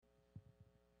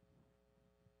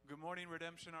morning,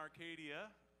 Redemption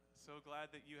Arcadia. So glad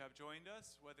that you have joined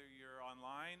us, whether you're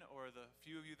online or the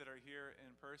few of you that are here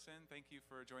in person. Thank you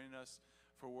for joining us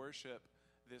for worship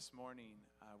this morning.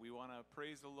 We want to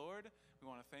praise the Lord. We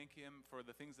want to thank Him for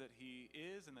the things that He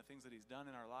is and the things that He's done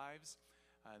in our lives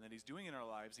and that He's doing in our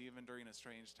lives, even during a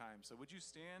strange time. So would you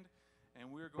stand, and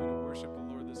we're going to worship the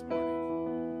Lord this morning.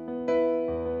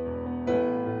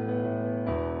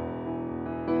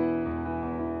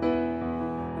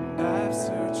 I've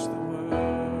searched the world,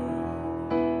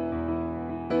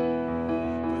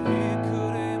 but He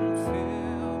couldn't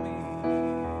fill me.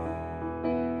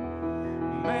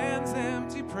 Man's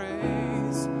empty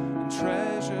praise and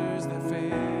treasures that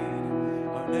fade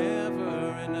are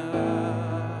never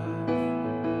enough.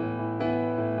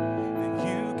 Then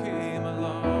You came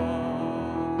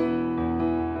along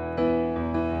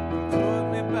and put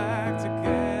me back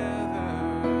together.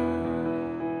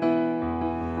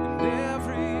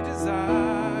 Every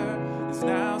desire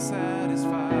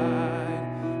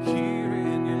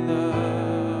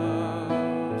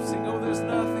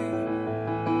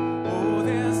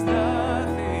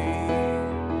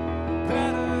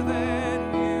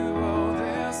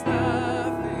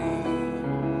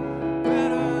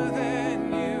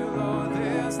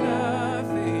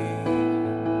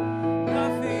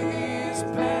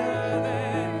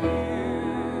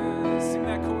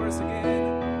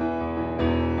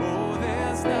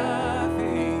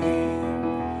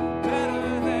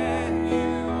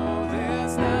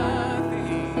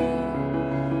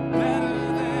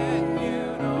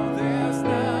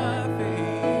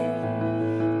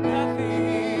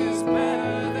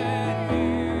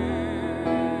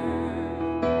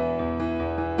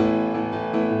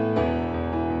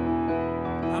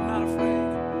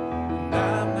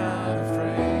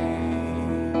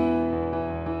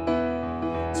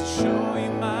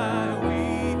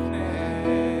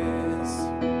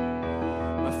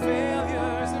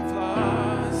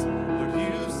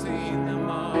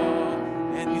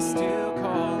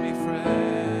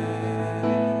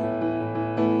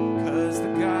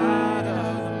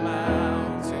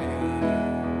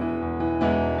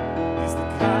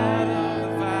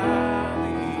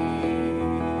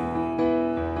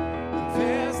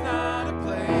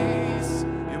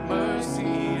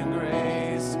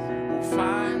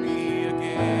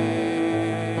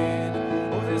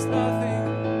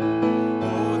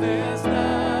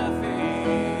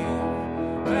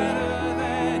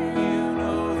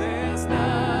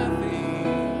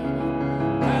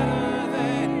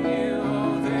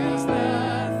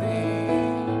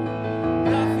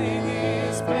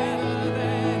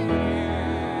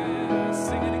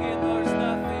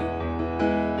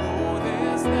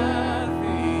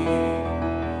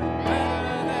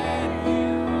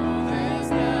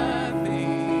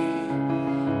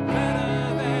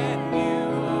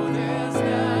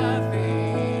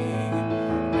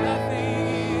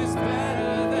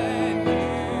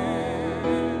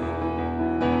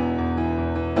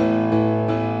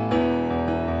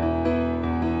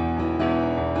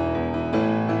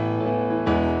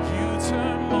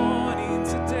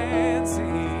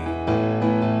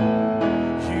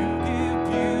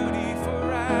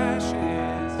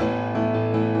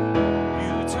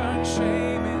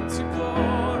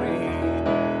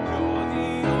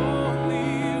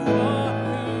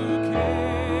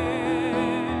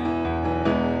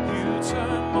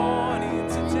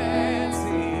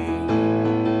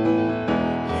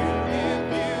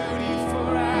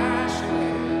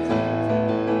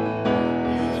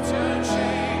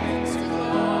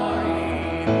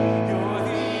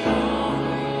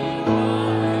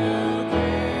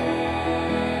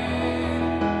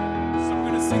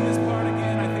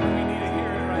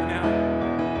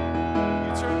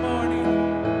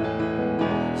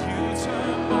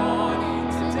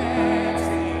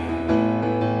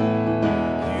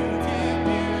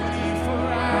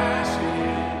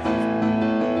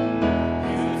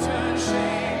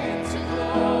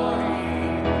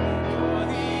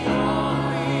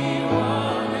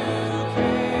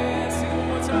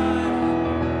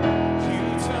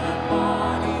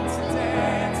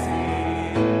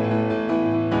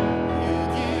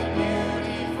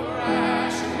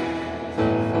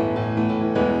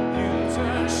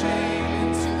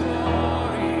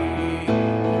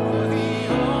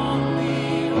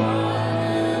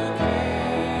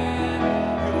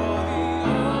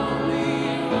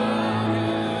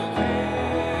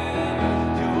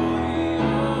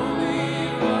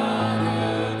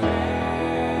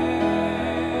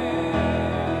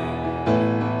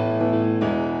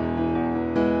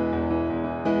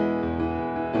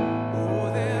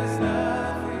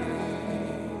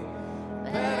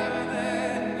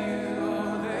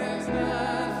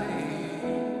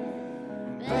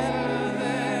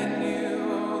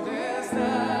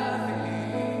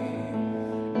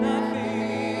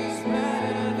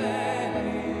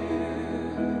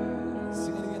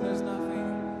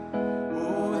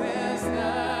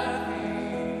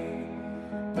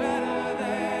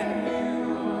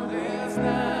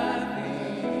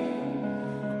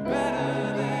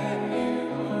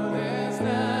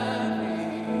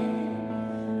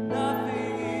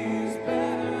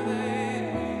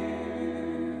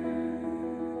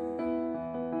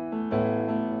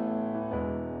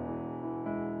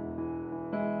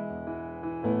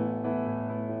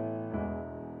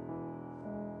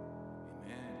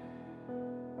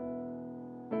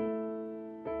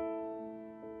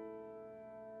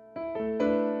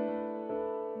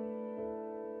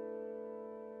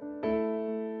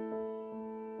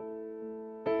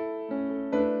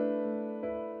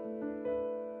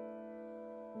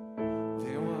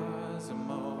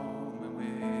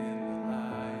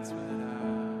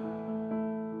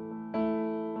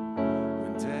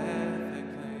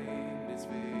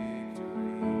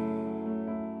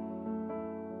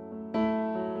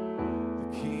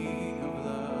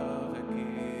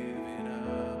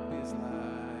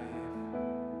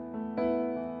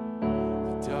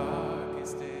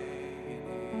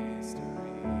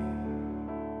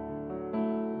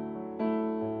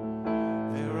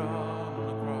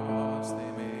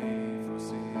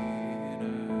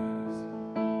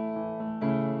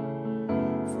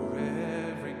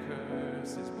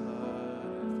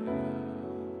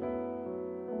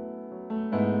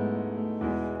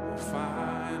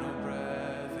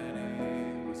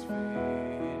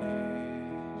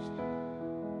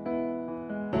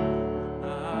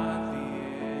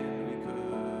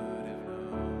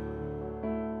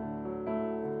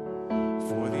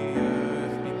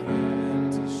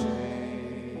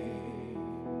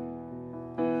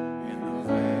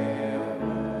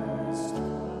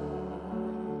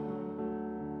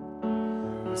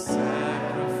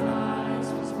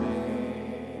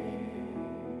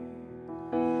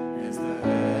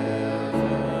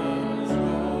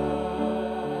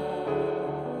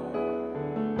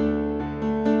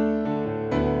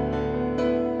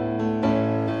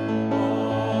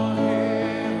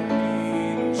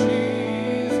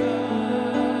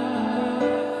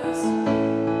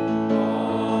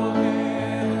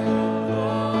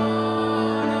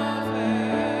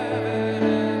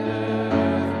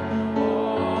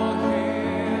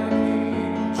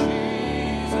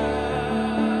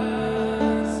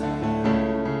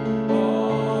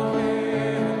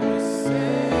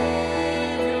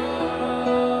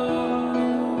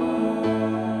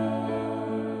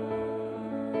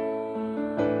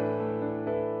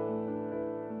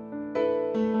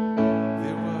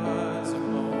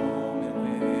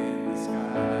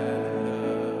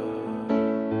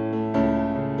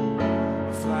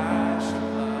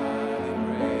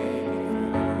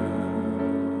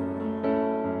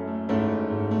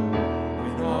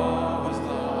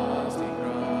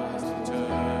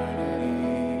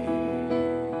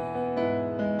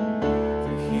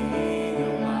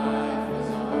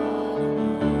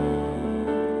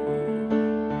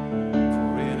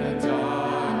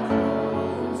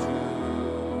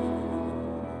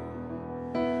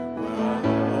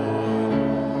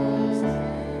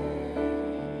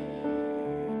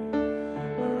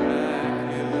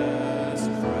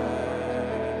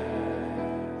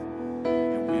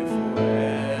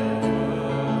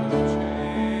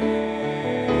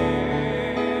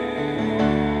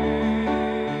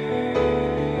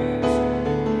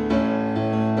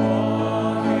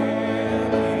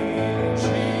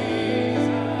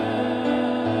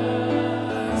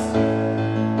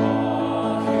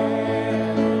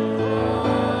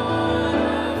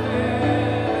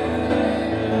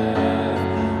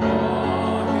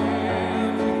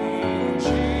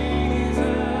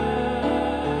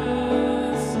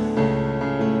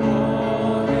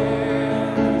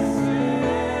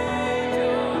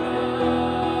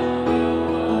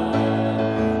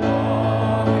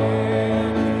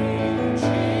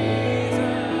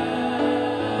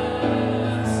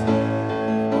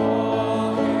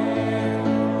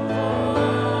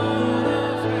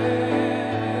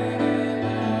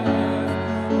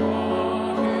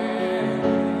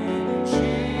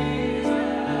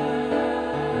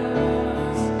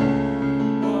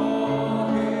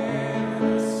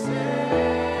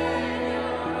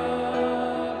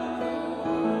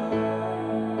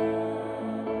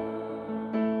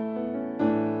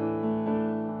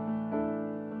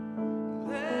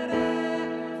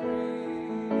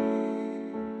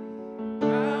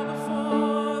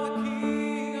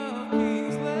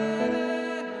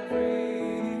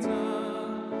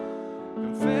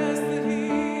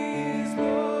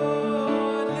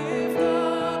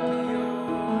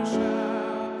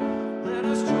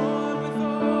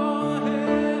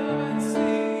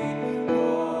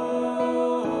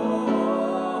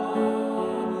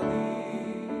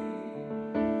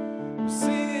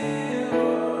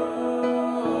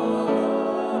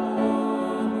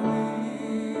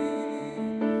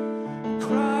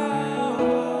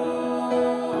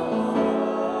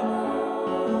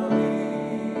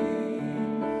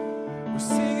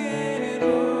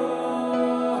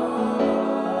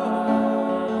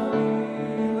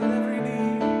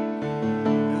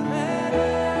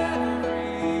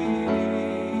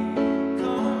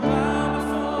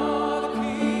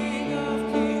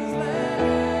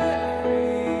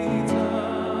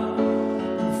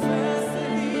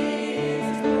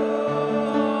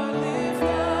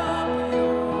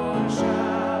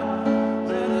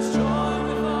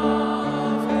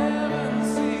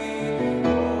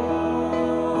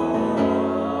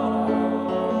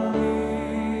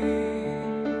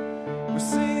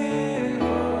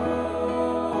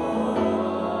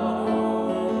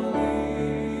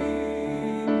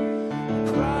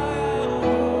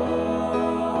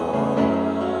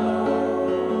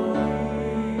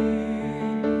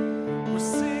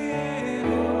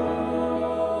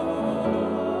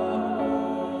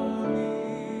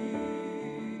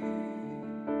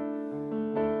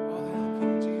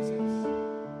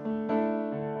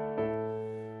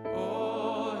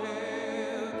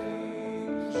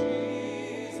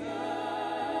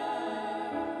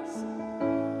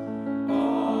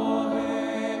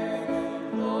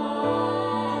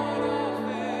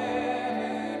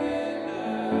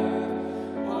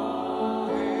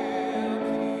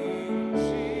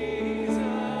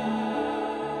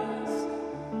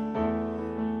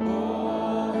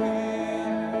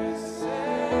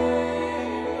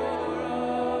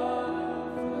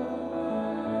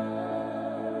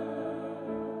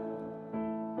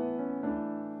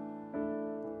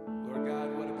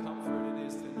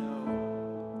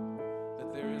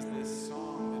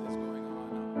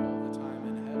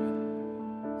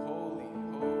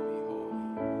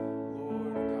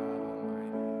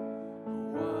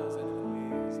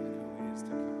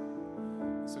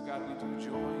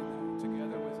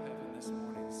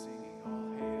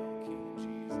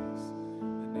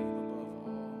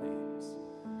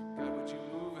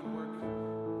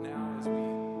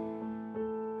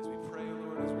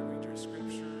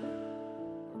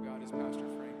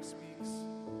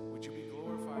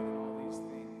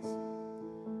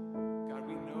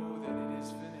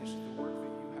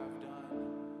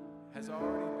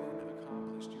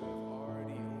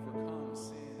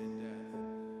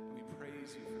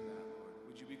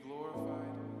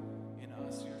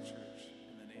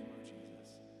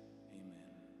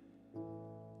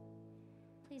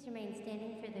Please remain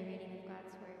standing for the reading of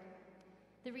God's Word.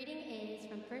 The reading is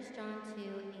from 1 John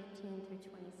 2:18 through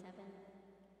 27.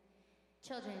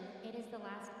 Children, it is the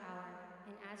last hour,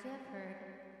 and as you have heard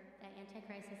that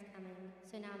Antichrist is coming,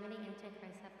 so now many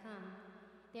Antichrists have come.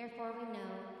 Therefore we know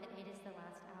that it is the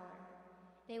last hour.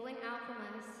 They went out from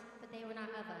us, but they were not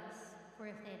of us. For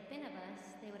if they had been of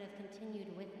us, they would have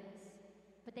continued with us.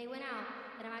 But they went out,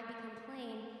 that it might become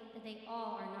plain that they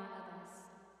all are not of us.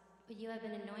 But you have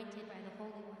been anointed by the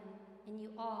Holy One, and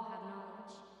you all have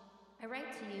knowledge. I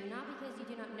write to you, not because you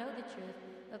do not know the truth,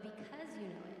 but because you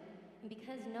know it, and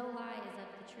because no lie is of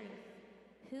the truth.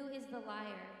 Who is the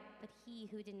liar but he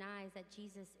who denies that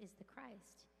Jesus is the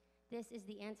Christ? This is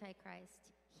the Antichrist,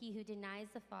 he who denies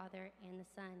the Father and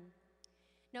the Son.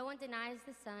 No one denies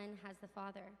the Son has the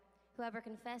Father. Whoever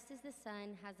confesses the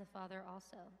Son has the Father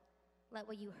also. Let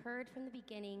what you heard from the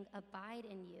beginning abide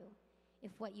in you.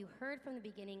 If what you heard from the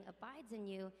beginning abides in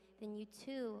you, then you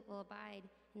too will abide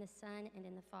in the Son and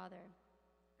in the Father.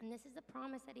 And this is the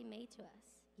promise that he made to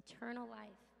us, eternal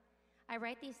life. I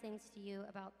write these things to you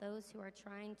about those who are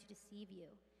trying to deceive you,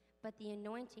 but the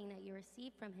anointing that you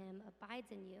receive from him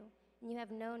abides in you, and you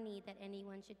have no need that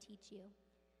anyone should teach you.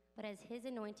 But as his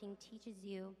anointing teaches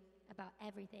you about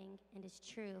everything and is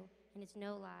true and is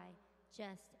no lie,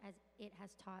 just as it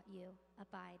has taught you,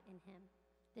 abide in him.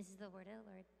 This is the word of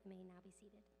the Lord. You may now be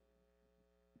seated.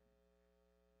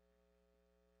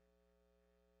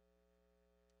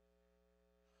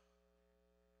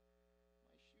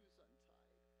 My shoe's untied. Oh my goodness.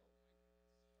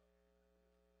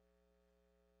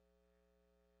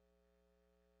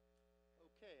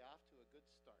 Okay, off to a good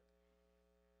start.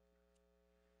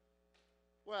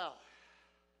 Well,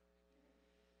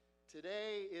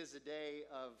 today is a day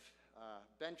of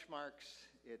benchmarks.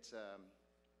 It's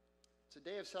a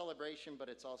day of celebration, but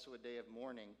it's also a day of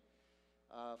mourning.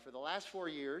 For the last 4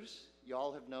 years, you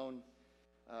all have known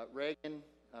Reagan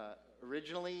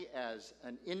originally as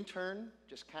an intern,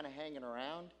 just kind of hanging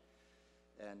around.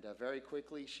 And very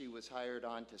quickly, she was hired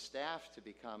onto staff to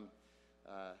become,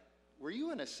 were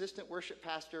you an assistant worship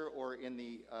pastor, or in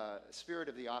the spirit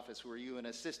of the office, were you an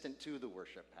assistant to the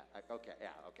worship pastor? Okay, yeah,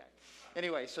 okay.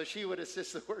 Anyway, so she would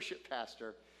assist the worship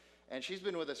pastor, and she's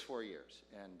been with us 4 years.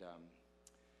 And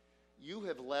you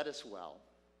have led us well.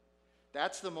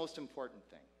 That's the most important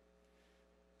thing.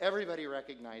 Everybody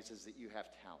recognizes that you have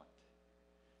talent.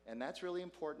 And that's really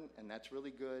important, and that's really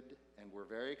good, and we're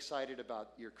very excited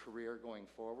about your career going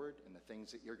forward and the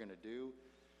things that you're going to do.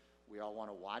 We all want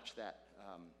to watch that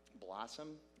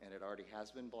blossom, and it already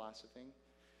has been blossoming.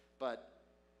 But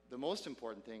the most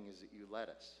important thing is that you led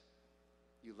us.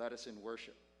 You led us in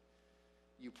worship.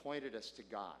 You pointed us to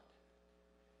God.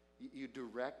 You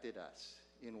directed us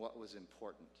in what was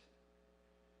important.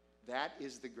 That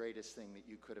is the greatest thing that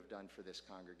you could have done for this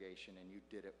congregation, and you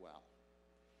did it well.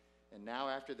 And now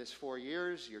after this 4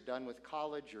 years, you're done with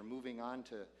college, you're moving on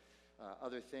to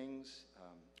other things.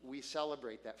 We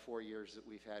celebrate that 4 years that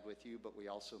we've had with you, but we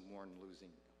also mourn losing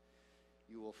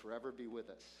you. You will forever be with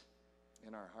us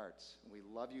in our hearts. We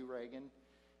love you, Reagan,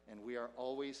 and we are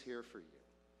always here for you.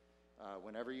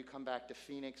 Whenever you come back to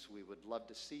Phoenix, we would love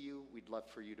to see you. We'd love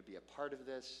for you to be a part of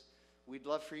this. We'd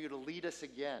love for you to lead us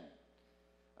again.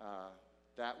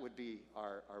 That would be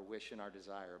our wish and our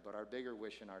desire. But our bigger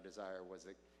wish and our desire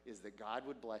is that God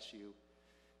would bless you,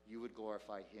 you would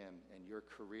glorify him, and your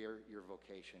career, your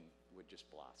vocation would just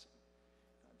blossom.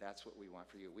 That's what we want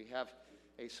for you. We have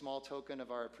a small token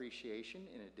of our appreciation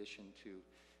in addition to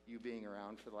you being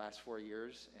around for the last 4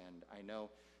 years. And I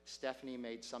know Stephanie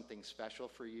made something special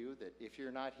for you that if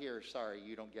you're not here, sorry,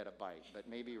 you don't get a bite. But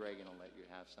maybe Reagan will let you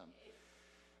have some.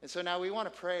 And so now we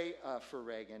want to pray for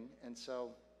Reagan. And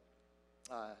so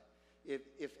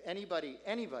if anybody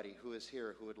who is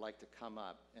here who would like to come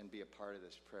up and be a part of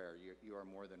this prayer, you are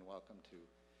more than welcome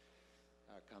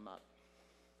to come up.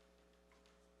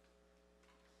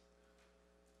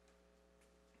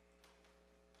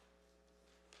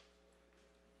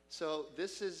 So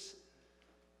this is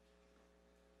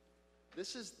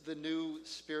the new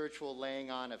spiritual laying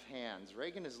on of hands.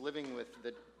 Reagan is living with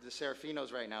the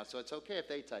Serafinos right now, so it's okay if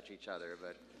they touch each other,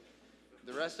 but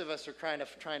the rest of us are trying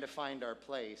to find our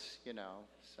place, you know,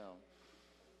 so.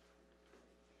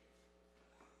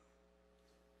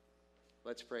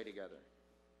 Let's pray together.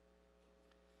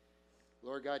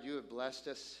 Lord God, you have blessed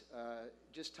us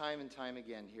just time and time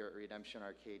again here at Redemption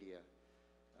Arcadia.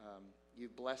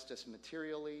 You've blessed us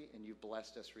materially, and you've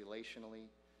blessed us relationally.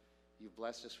 You've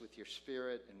blessed us with your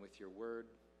spirit and with your word,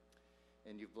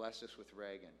 and you've blessed us with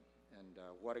Reagan. And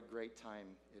what a great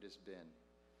time it has been.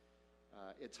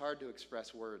 It's hard to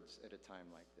express words at a time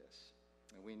like this.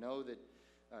 And we know that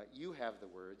you have the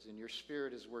words, and your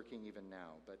Spirit is working even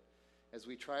now. But as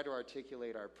we try to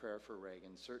articulate our prayer for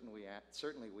Reagan,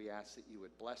 certainly we ask that you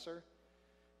would bless her,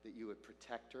 that you would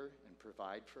protect her and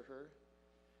provide for her,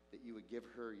 that you would give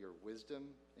her your wisdom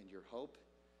and your hope,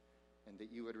 and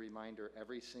that you would remind her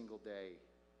every single day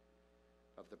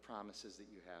of the promises that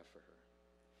you have for her.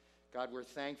 God, we're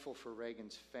thankful for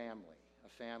Reagan's family, a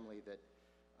family that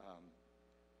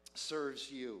serves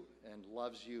you and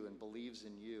loves you and believes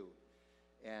in you,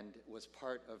 and was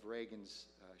part of Reagan's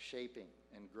shaping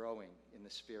and growing in the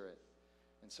Spirit.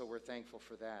 And so we're thankful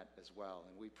for that as well.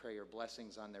 And we pray your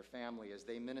blessings on their family as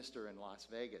they minister in Las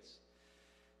Vegas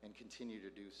and continue to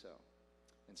do so.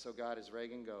 And so, God, as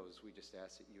Reagan goes, we just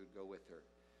ask that you would go with her.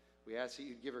 We ask that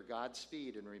you'd give her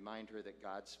Godspeed and remind her that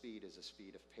Godspeed is a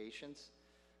speed of patience,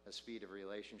 a speed of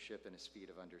relationship, and a speed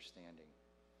of understanding.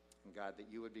 And God, that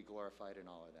you would be glorified in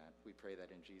all of that. We pray that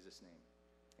in Jesus' name.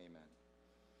 Amen.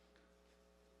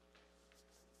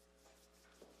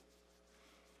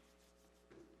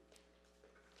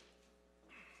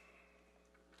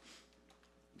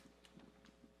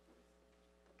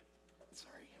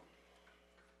 Sorry.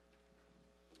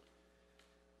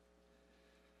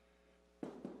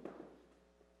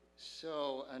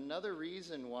 So another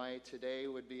reason why today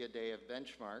would be a day of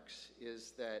benchmarks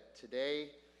is that today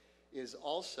is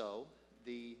also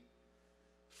the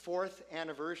 4th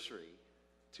anniversary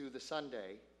to the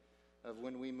Sunday of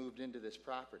when we moved into this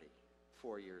property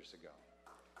 4 years ago.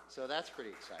 So that's pretty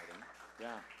exciting.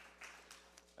 Yeah.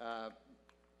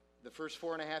 The first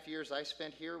 4.5 years I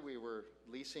spent here, we were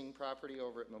leasing property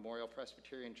over at Memorial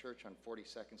Presbyterian Church on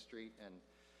 42nd Street and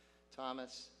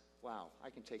Thomas. Wow, I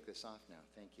can take this off now.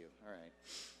 Thank you. All right.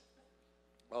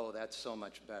 Oh, that's so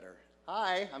much better.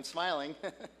 Hi, I'm smiling.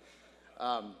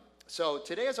 So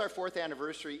today is our 4th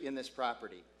anniversary in this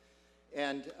property.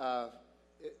 And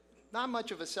not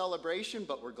much of a celebration,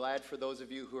 but we're glad for those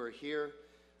of you who are here.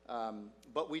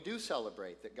 But we do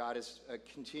celebrate that God has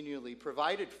continually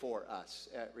provided for us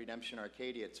at Redemption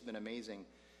Arcadia. It's been amazing.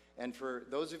 And for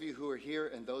those of you who are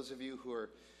here and those of you who are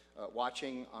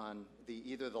watching on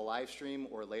either the live stream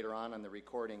or later on the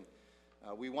recording,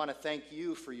 we want to thank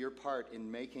you for your part in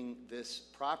making this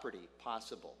property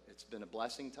possible. It's been a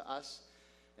blessing to us.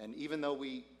 And even though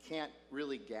we can't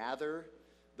really gather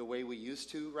the way we used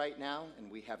to right now,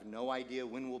 and we have no idea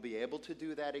when we'll be able to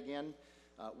do that again,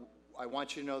 I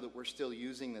want you to know that we're still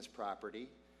using this property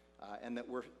and that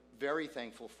we're very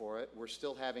thankful for it. We're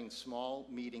still having small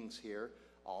meetings here,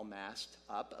 all masked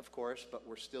up, of course, but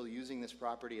we're still using this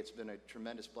property. It's been a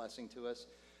tremendous blessing to us.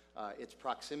 Its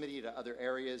proximity to other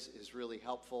areas is really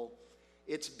helpful.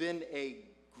 It's been a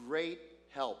great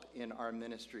help in our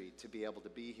ministry to be able to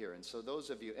be here. And so those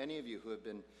of you, any of you who have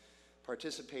been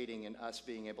participating in us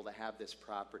being able to have this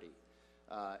property,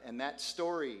 and that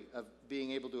story of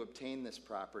being able to obtain this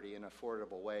property in an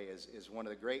affordable way is one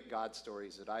of the great God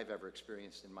stories that I've ever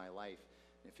experienced in my life.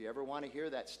 And if you ever want to hear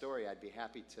that story, I'd be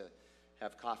happy to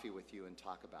have coffee with you and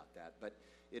talk about that. But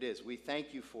it is. We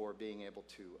thank you for being able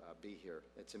to be here.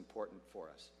 It's important for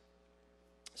us.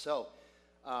 So,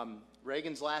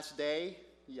 Reagan's last day,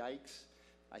 yikes.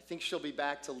 I think she'll be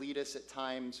back to lead us at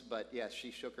times, but yes,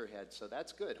 she shook her head, so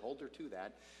that's good. Hold her to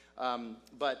that.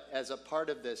 But as a part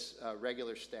of this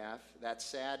regular staff, that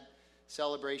sad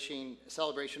celebration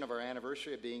of our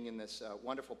anniversary of being in this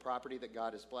wonderful property that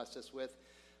God has blessed us with,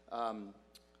 a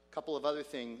couple of other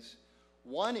things.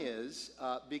 One is,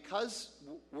 because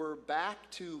we're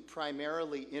back to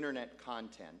primarily internet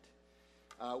content,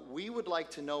 we would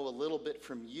like to know a little bit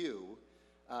from you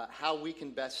how we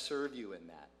can best serve you in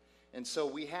that. And so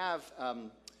we have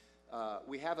and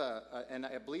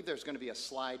I believe there's going to be a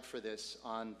slide for this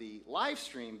on the live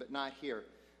stream, but not here.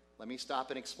 Let me stop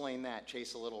and explain that,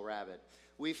 chase a little rabbit.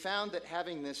 We found that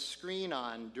having this screen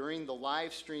on during the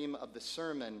live stream of the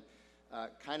sermon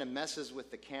kind of messes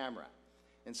with the camera.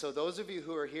 And so those of you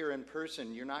who are here in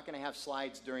person, you're not going to have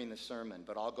slides during the sermon,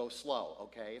 but I'll go slow,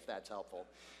 okay, if that's helpful.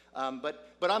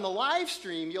 But on the live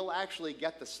stream, you'll actually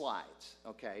get the slides,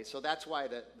 okay? So that's why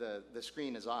the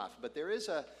screen is off. But there is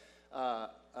a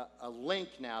link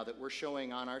now that we're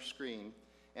showing on our screen,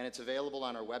 and it's available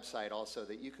on our website also,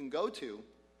 that you can go to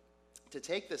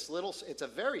take this little, it's a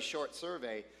very short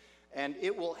survey, and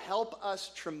it will help us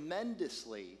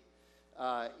tremendously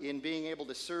in being able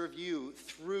to serve you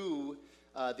through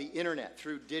the internet,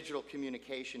 through digital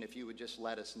communication, if you would just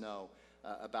let us know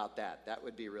about that. That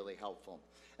would be really helpful.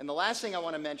 And the last thing I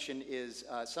want to mention is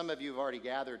some of you have already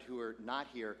gathered who are not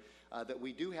here, that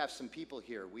we do have some people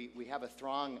here. We have a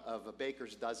throng of a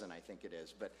baker's dozen, I think it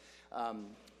is. But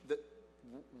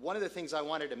one of the things I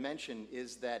wanted to mention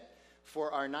is that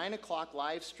for our 9 o'clock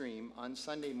live stream on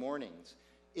Sunday mornings,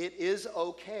 it is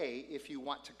okay if you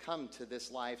want to come to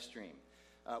this live stream.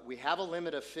 We have a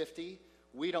limit of 50.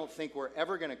 We don't think we're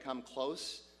ever going to come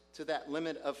close to that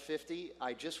limit of 50.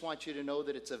 I just want you to know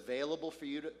that it's available for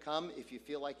you to come if you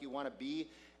feel like you want to be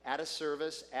at a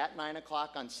service at 9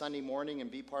 o'clock on Sunday morning and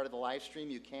be part of the live stream.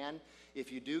 You can.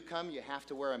 If you do come, you have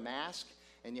to wear a mask,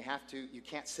 and you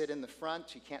can't sit in the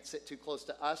front. You can't sit too close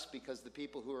to us because the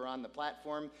people who are on the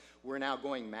platform, we're now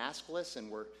going maskless, and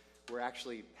we're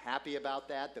actually happy about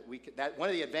that. That one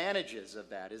of the advantages of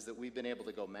that is that we've been able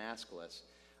to go maskless.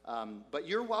 But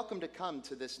you're welcome to come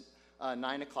to this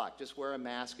 9 o'clock. Just wear a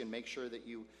mask and make sure that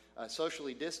you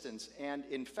socially distance. And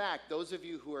in fact, those of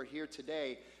you who are here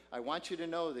today, I want you to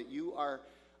know that you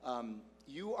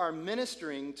are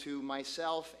ministering to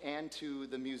myself and to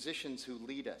the musicians who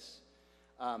lead us.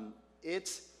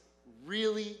 It's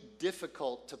really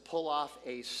difficult to pull off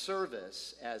a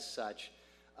service as such,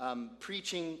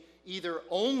 preaching either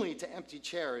only to empty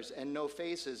chairs and no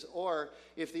faces, or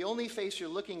if the only face you're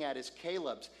looking at is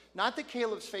Caleb's. Not that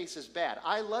Caleb's face is bad.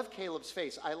 I love Caleb's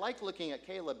face. I like looking at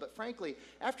Caleb, but frankly,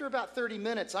 after about 30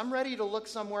 minutes, I'm ready to look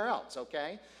somewhere else,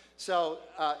 okay? So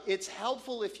it's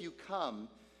helpful if you come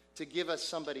to give us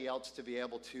somebody else to be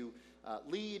able to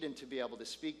lead and to be able to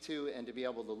speak to and to be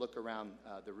able to look around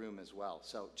the room as well.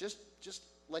 So just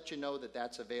let you know that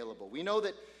that's available. We know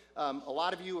that a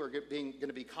lot of you are going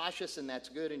to be cautious, and that's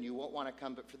good, and you won't want to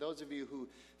come. But for those of you who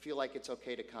feel like it's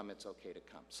okay to come, it's okay to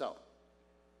come. So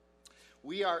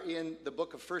we are in the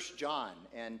book of 1 John,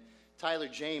 and Tyler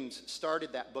James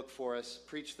started that book for us,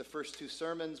 preached the first 2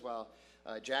 sermons while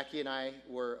Jackie and I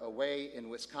were away in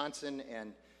Wisconsin,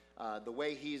 and the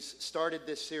way he's started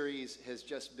this series has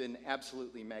just been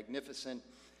absolutely magnificent.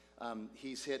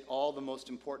 He's hit all the most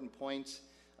important points.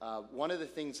 One of the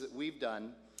things that we've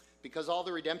done, because all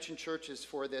the redemption churches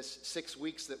for this 6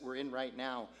 weeks that we're in right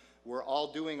now, we're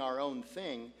all doing our own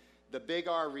thing. The Big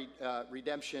R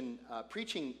Redemption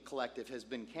Preaching Collective has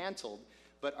been canceled,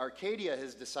 but Arcadia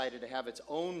has decided to have its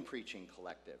own preaching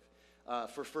collective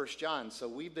for 1 John. So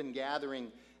we've been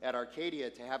gathering at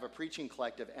Arcadia to have a preaching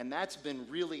collective, and that's been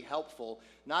really helpful,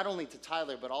 not only to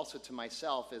Tyler, but also to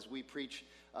myself as we preach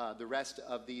the rest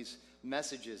of these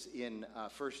messages in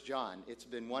 1 John. It's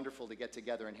been wonderful to get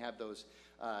together and have those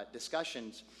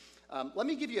discussions. Let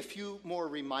me give you a few more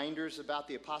reminders about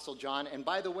the Apostle John. And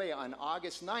by the way, on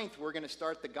August 9th, we're going to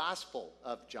start the Gospel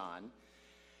of John.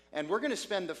 And we're going to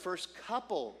spend the first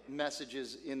couple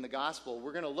messages in the Gospel.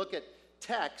 We're going to look at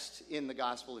text in the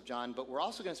Gospel of John, but we're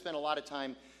also going to spend a lot of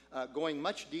time going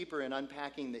much deeper in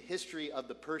unpacking the history of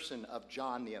the person of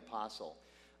John the Apostle.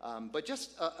 But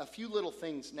just a few little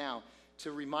things now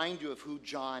to remind you of who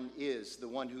John is, the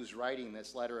one who's writing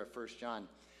this letter of 1 John.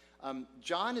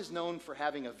 John is known for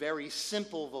having a very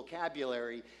simple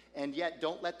vocabulary, and yet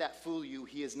don't let that fool you.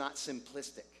 He is not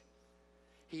simplistic.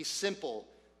 He's simple,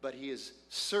 but he is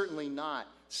certainly not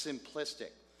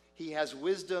simplistic. He has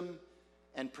wisdom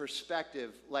and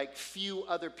perspective like few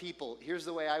other people. Here's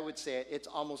the way I would say it. It's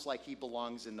almost like he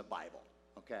belongs in the Bible,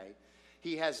 okay?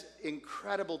 He has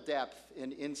incredible depth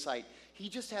and insight. He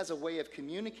just has a way of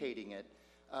communicating it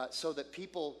so that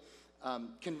people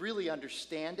can really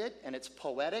understand it, and it's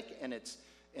poetic, and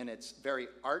it's very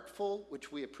artful,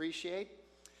 which we appreciate.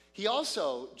 He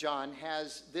also, John,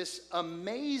 has this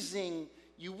amazing,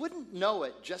 you wouldn't know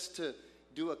it just to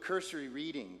do a cursory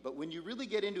reading, but when you really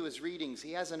get into his readings,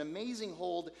 he has an amazing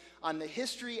hold on the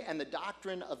history and the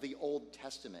doctrine of the Old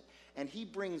Testament. And he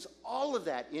brings all of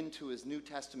that into his New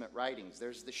Testament writings.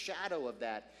 There's the shadow of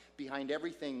that behind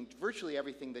everything, virtually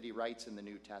everything that he writes in the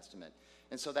New Testament.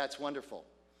 And so that's wonderful.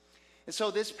 And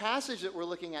so this passage that we're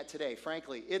looking at today,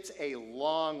 frankly, it's a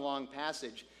long, long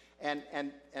passage. And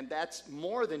that's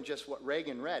more than just what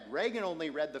Reagan read. Reagan only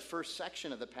read the first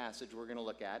section of the passage we're going to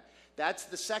look at. That's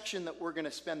the section that we're going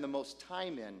to spend the most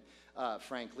time in,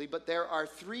 frankly. But there are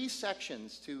 3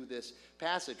 sections to this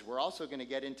passage. We're also going to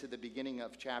get into the beginning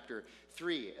of chapter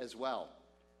 3 as well.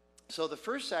 So the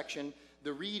first section,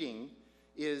 the reading,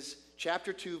 is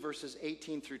chapter 2, verses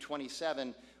 18 through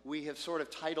 27. We have sort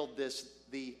of titled this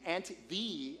the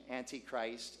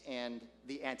Antichrist and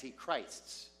the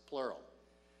Antichrists, plural.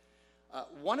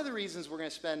 One of the reasons we're going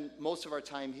to spend most of our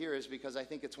time here is because I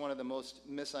think it's one of the most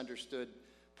misunderstood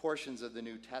portions of the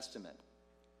New Testament.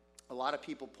 A lot of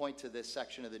people point to this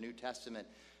section of the New Testament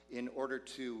in order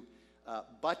to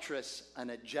buttress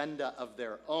an agenda of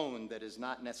their own that is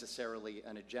not necessarily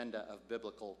an agenda of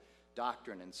biblical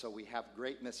doctrine. And so we have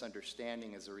great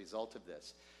misunderstanding as a result of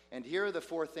this. And here are the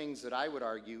 4 things that I would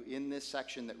argue in this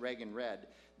section that Reagan read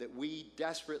that we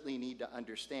desperately need to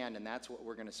understand, and that's what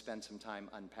we're going to spend some time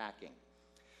unpacking.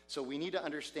 So we need to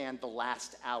understand the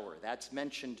last hour. That's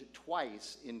mentioned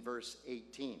twice in verse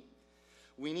 18.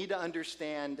 We need to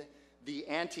understand the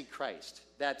Antichrist.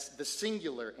 That's the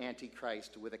singular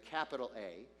Antichrist with a capital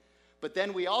A. But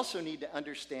then we also need to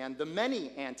understand the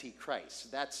many Antichrists.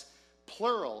 That's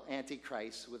plural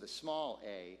Antichrists with a small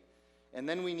a. And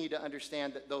then we need to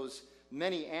understand that those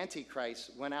many Antichrists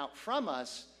went out from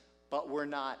us, but were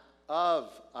not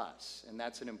of us. And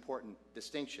that's an important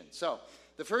distinction. So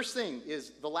the first thing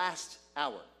is the last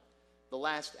hour. The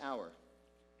last hour.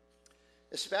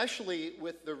 Especially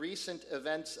with the recent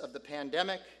events of the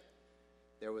pandemic.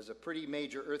 There was a pretty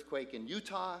major earthquake in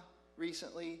Utah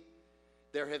recently.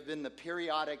 There have been the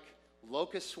periodic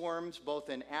locust swarms both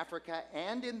in Africa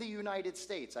and in the United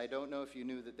States. I don't know if you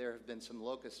knew that there have been some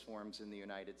locust swarms in the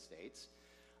United States.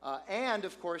 And,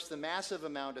 of course, the massive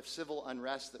amount of civil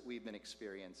unrest that we've been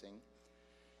experiencing.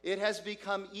 It has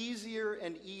become easier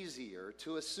and easier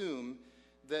to assume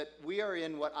that we are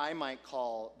in what I might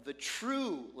call the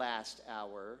true last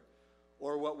hour,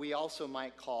 or what we also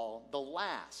might call the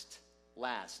last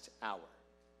hour.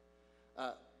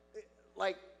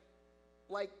 Like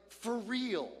for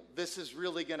real, this is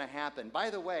really going to happen.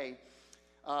 By the way,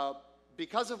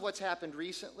 because of what's happened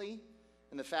recently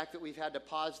and the fact that we've had to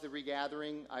pause the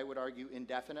regathering, I would argue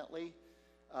indefinitely,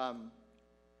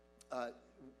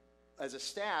 as a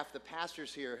staff, the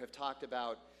pastors here have talked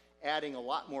about adding a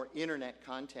lot more internet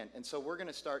content. And so we're going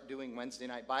to start doing Wednesday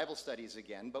night Bible studies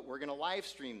again, but we're going to live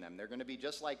stream them. They're going to be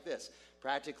just like this.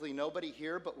 Practically nobody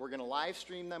here, but we're going to live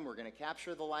stream them. We're going to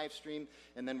capture the live stream,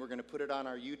 and then we're going to put it on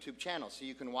our YouTube channel. So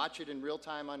you can watch it in real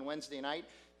time on Wednesday night.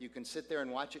 You can sit there and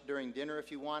watch it during dinner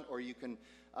if you want, or you can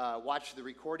watch the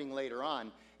recording later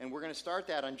on. And we're going to start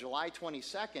that on July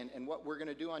 22nd. And what we're going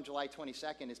to do on July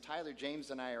 22nd is Tyler,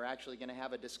 James, and I are actually going to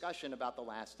have a discussion about the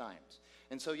last times.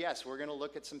 And so, yes, we're going to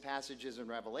look at some passages in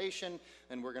Revelation,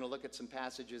 and we're going to look at some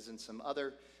passages in some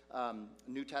other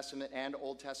New Testament and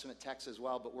Old Testament texts as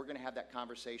well. But we're going to have that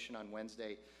conversation on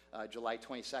Wednesday, July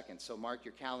 22nd. So mark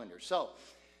your calendar. So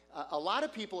a lot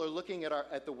of people are looking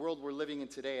at the world we're living in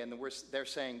today, and they're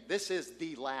saying this is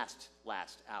the last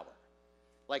hour.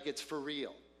 Like it's for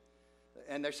real.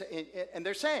 And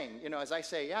they're saying, you know, as I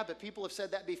say, yeah, but people have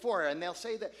said that before. And they'll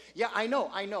say that, yeah, I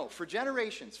know. For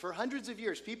generations, for hundreds of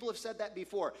years, people have said that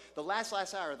before. The last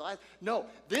hour. No,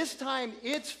 this time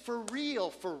it's for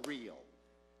real.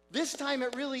 This time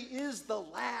it really is the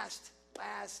last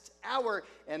hour.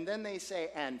 And then they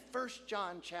say, and 1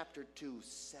 John chapter 2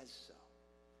 says so.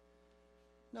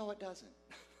 No, it doesn't.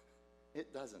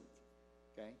 It doesn't.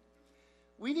 Okay?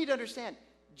 We need to understand,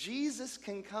 Jesus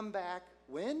can come back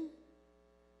when?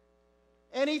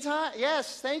 Anytime.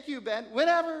 Yes, thank you, Ben.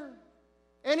 Whenever.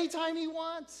 Anytime he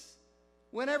wants.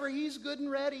 Whenever he's good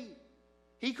and ready.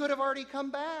 He could have already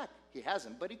come back. He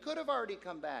hasn't, but he could have already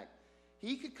come back.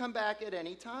 He could come back at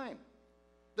any time.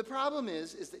 The problem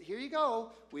is that here you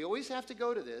go. We always have to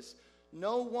go to this.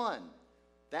 No one.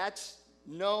 That's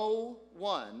no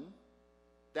one.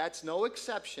 That's no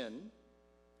exception.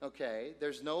 Okay?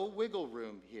 There's no wiggle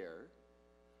room here.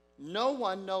 No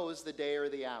one knows the day or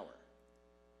the hour.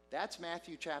 That's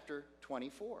Matthew chapter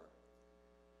 24.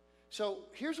 So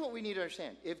here's what we need to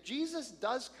understand. If Jesus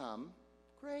does come,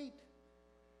 great.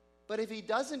 But if he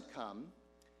doesn't come,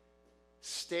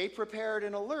 stay prepared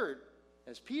and alert,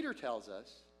 as Peter tells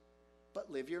us, but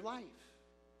live your life.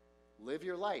 Live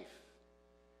your life.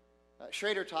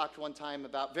 Schrader talked one time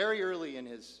about very early in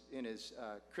his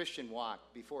Christian walk,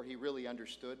 before he really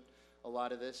understood a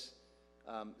lot of this.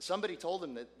 Somebody told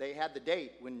him that they had the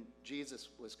date when Jesus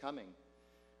was coming.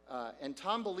 And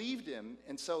Tom believed him,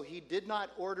 and so he did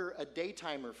not order a day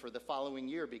timer for the following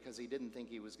year because he didn't think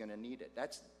he was going to need it.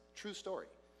 That's a true story.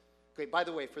 Okay, by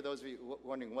the way, for those of you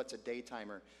wondering what's a day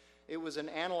timer, it was an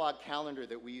analog calendar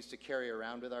that we used to carry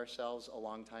around with ourselves a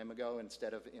long time ago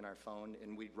instead of in our phone,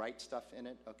 and we'd write stuff in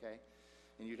it, okay?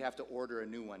 And you'd have to order a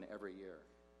new one every year,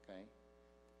 okay?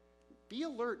 Be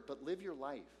alert, but live your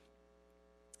life.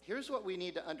 Here's what we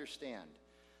need to understand.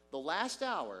 The last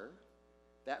hour,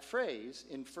 that phrase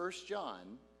in 1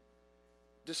 John,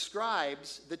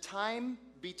 describes the time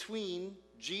between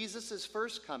Jesus'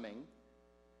 first coming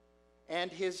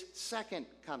and his second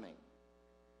coming,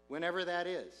 whenever that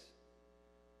is.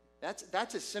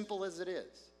 That's as simple as it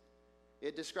is.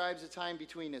 It describes the time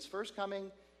between his first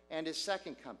coming and his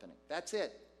second coming. That's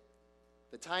it.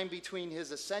 The time between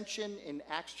his ascension in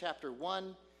Acts chapter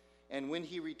 1 and when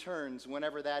he returns,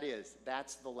 whenever that is,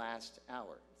 that's the last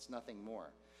hour. It's nothing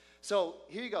more. So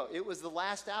here you go. It was the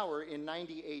last hour in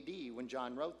 90 AD when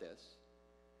John wrote this.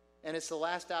 And it's the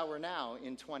last hour now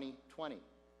in 2020.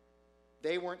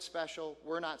 They weren't special.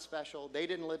 We're not special. They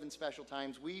didn't live in special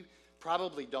times. We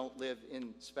probably don't live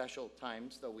in special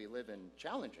times, though we live in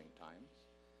challenging times.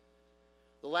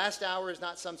 The last hour is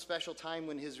not some special time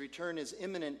when his return is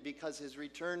imminent, because his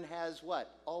return has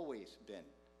what? Always been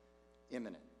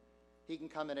imminent. He can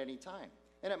come at any time.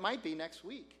 And it might be next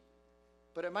week,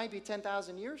 but it might be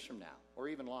 10,000 years from now, or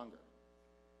even longer.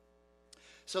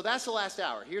 So that's the last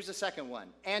hour. Here's the second one.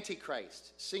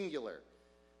 Antichrist, singular,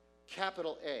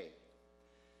 capital A.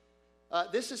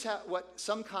 This is what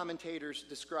some commentators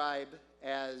describe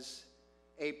as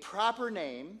a proper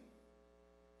name,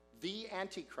 the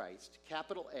Antichrist,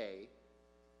 capital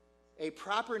A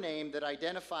proper name that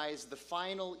identifies the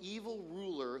final evil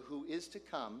ruler who is to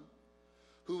come,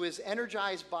 who is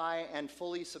energized by and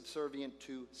fully subservient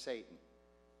to Satan.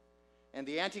 And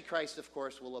the Antichrist, of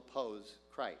course, will oppose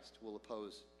Christ, will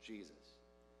oppose Jesus.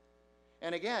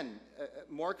 And again,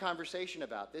 more conversation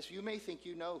about this. You may think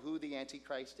you know who the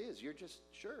Antichrist is. You're just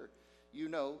sure you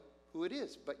know who it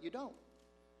is, but you don't.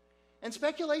 And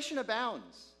speculation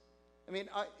abounds. I mean,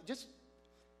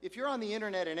 if you're on the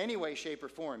internet in any way, shape, or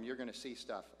form, you're going to see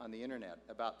stuff on the internet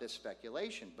about this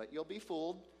speculation. But you'll be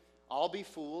fooled. I'll be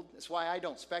fooled. That's why I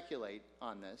don't speculate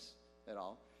on this at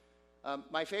all.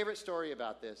 My favorite story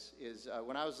about this is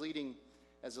when I was leading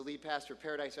as the lead pastor of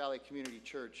Paradise Valley Community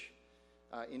Church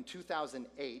in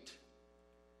 2008.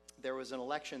 There was an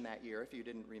election that year, if you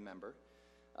didn't remember.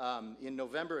 In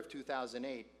November of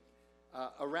 2008,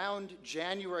 around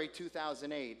January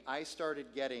 2008, I started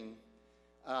getting,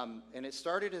 and it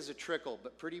started as a trickle,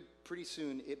 but pretty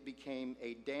soon it became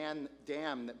a dam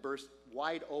that burst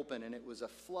wide open, and it was a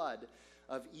flood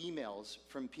of emails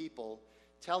from people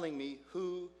telling me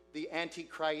who the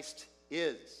Antichrist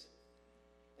is.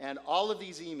 And all of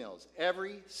these emails,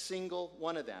 every single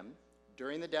one of them,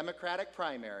 during the Democratic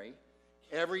primary,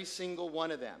 every single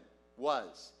one of them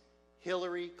was,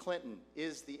 Hillary Clinton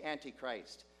is the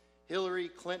Antichrist. Hillary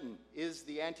Clinton is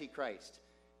the Antichrist.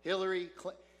 Hillary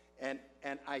Clinton.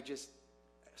 And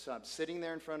so I'm sitting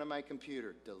there in front of my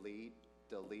computer. Delete,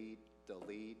 delete,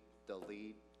 delete,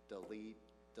 delete, delete,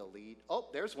 delete. Oh,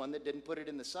 there's one that didn't put it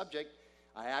in the subject.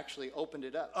 I actually opened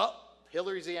it up. Oh,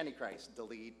 Hillary's the Antichrist.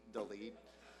 Delete, delete.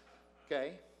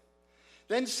 Okay.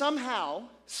 Then somehow,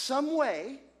 some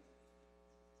way,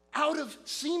 out of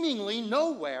seemingly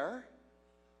nowhere,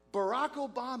 Barack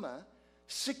Obama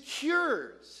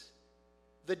secures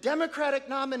the Democratic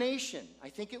nomination. I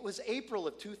think it was April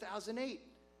of 2008.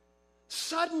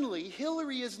 Suddenly,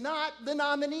 Hillary is not the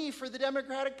nominee for the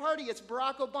Democratic Party. It's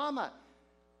Barack Obama.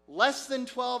 Less than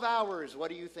 12 hours, what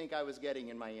do you think I was getting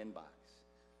in my inbox?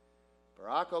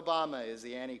 Barack Obama is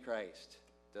the Antichrist.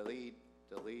 Delete,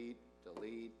 delete,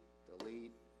 delete,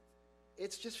 delete.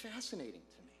 It's just fascinating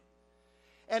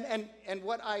to me. And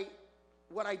what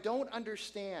I don't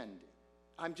understand,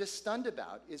 I'm just stunned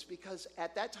about, is because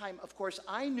at that time, of course,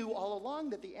 I knew all along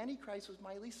that the Antichrist was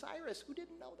Miley Cyrus. Who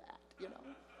didn't know that, you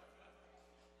know?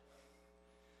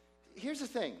 Here's the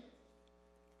thing.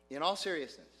 In all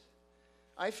seriousness,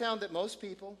 I found that most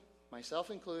people,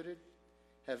 myself included,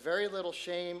 have very little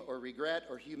shame or regret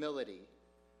or humility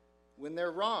when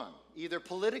they're wrong, either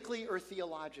politically or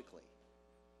theologically.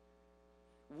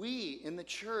 We in the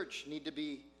church need to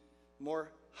be more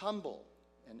humble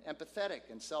and empathetic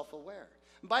and self-aware.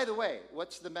 By the way,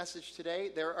 what's the message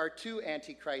today? There are two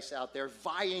antichrists out there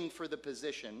vying for the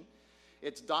position.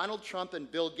 It's Donald Trump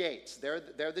and Bill Gates. They're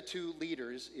the two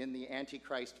leaders in the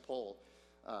Antichrist poll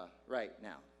right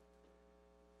now.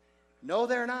 No,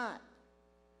 they're not.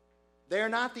 They're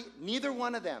not neither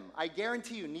one of them. I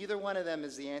guarantee you, neither one of them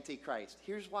is the Antichrist.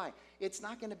 Here's why. It's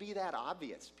not going to be that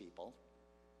obvious, people.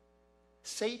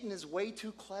 Satan is way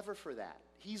too clever for that.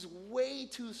 He's way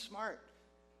too smart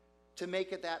to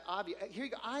make it that obvious. Here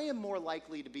you go. I am more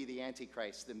likely to be the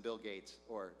Antichrist than Bill Gates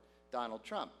or Donald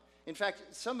Trump. In fact,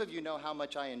 some of you know how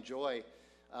much I enjoy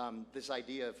this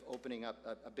idea of opening up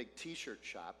a big T-shirt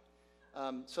shop.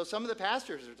 So some of the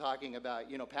pastors are talking about,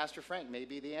 Pastor Frank may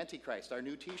be the Antichrist, our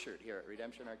new T-shirt here at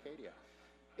Redemption Arcadia.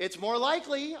 It's more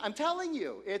likely, I'm telling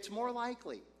you, it's more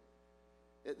likely.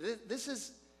 This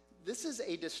is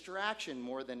a distraction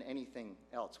more than anything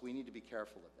else. We need to be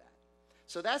careful of that.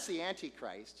 So that's the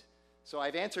Antichrist. So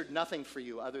I've answered nothing for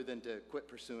you other than to quit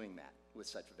pursuing that with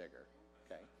such vigor.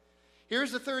 Okay.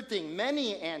 Here's the third thing.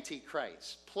 Many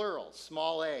Antichrists, plural,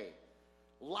 small a.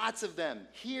 Lots of them,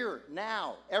 here,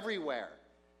 now, everywhere.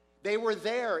 They were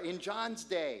there in John's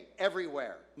day,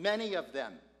 everywhere. Many of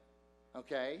them,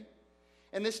 okay?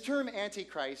 And this term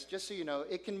Antichrist, just so you know,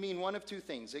 it can mean one of two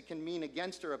things. It can mean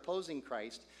against or opposing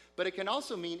Christ, but it can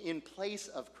also mean in place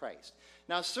of Christ.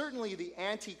 Now, certainly the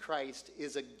Antichrist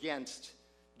is against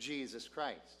Jesus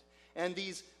Christ. And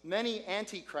these many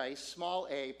Antichrists, small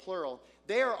a, plural,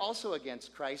 they are also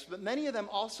against Christ, but many of them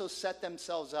also set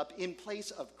themselves up in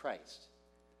place of Christ.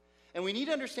 And we need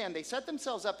to understand, they set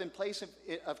themselves up in place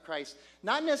of Christ,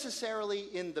 not necessarily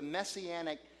in the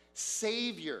messianic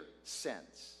Savior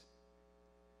sense,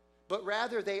 but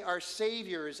rather they are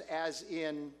saviors as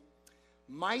in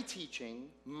my teaching,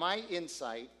 my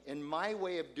insight, and my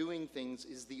way of doing things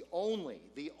is the only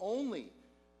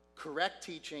correct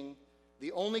teaching,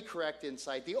 the only correct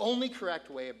insight, the only correct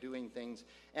way of doing things.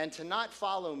 And to not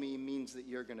follow me means that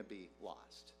you're going to be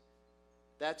lost.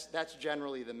 That's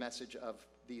generally the message of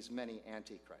these many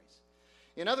antichrists.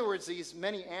 In other words, these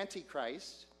many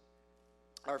antichrists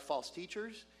are false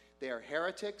teachers, they are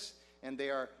heretics, and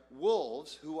they are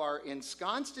wolves who are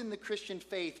ensconced in the Christian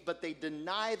faith, but they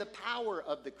deny the power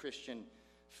of the Christian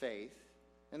faith.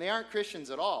 And they aren't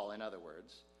Christians at all, in other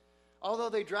words, although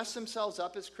they dress themselves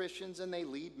up as Christians and they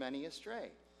lead many astray.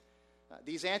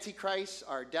 These antichrists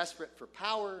are desperate for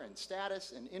power and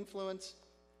status and influence.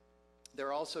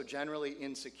 They're also generally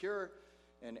insecure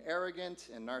and arrogant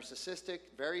and narcissistic,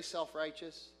 very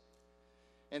self-righteous.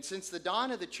 And since the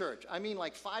dawn of the church, I mean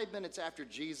like 5 minutes after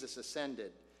Jesus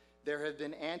ascended, there have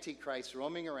been antichrists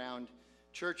roaming around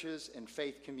churches and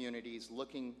faith communities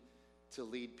looking to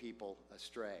lead people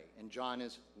astray. And John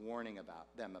is warning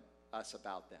us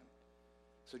about them.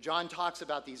 So John talks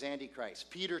about these antichrists.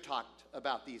 Peter talked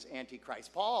about these antichrists.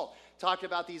 Paul talked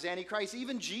about these antichrists.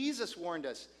 Even Jesus warned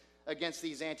us against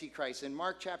these antichrists. In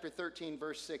Mark chapter 13,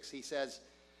 verse 6, he says,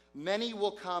 "Many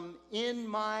will come in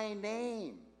my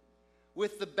name.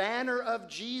 With the banner of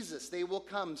Jesus, they will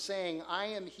come saying, 'I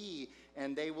am he,'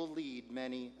 and they will lead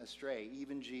many astray."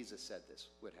 Even Jesus said this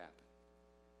would happen.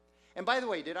 And by the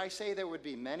way, did I say there would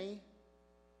be many?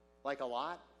 Like a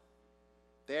lot?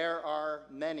 There are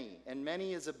many. And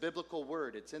many is a biblical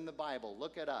word. It's in the Bible.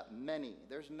 Look it up. Many.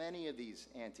 There's many of these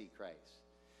antichrists.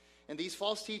 And these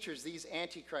false teachers, these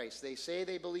antichrists, they say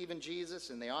they believe in Jesus,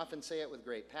 and they often say it with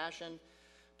great passion.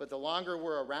 But the longer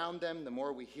we're around them, the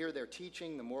more we hear their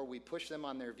teaching, the more we push them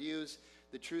on their views,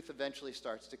 the truth eventually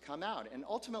starts to come out. And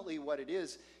ultimately what it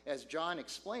is, as John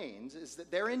explains, is that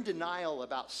they're in denial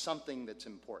about something that's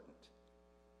important.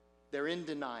 They're in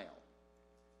denial.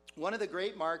 One of the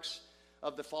great marks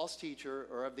of the false teacher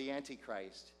or of the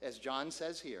antichrist, as John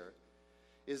says here,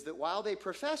 is that while they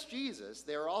profess Jesus,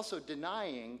 they're also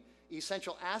denying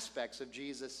essential aspects of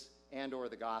Jesus and or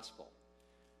the gospel.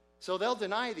 So they'll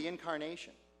deny the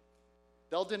incarnation.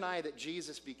 They'll deny that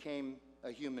Jesus became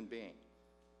a human being.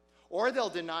 Or they'll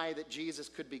deny that Jesus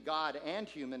could be God and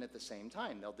human at the same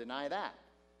time. They'll deny that.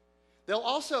 They'll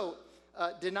also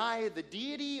deny the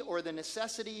deity or the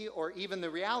necessity or even the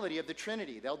reality of the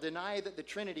Trinity. They'll deny that the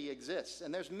Trinity exists.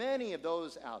 And there's many of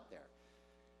those out there.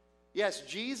 Yes,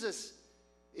 Jesus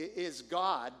is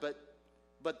God,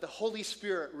 but the Holy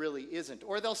Spirit really isn't.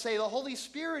 Or they'll say the Holy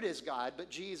Spirit is God, but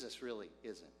Jesus really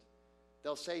isn't.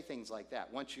 They'll say things like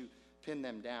that once you pin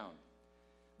them down.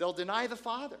 They'll deny the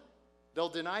Father. They'll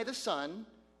deny the Son,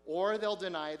 or they'll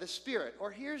deny the Spirit.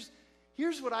 Or here's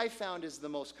what I found is the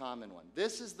most common one.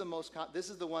 This is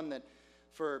the one that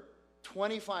for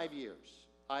 25 years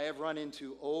I have run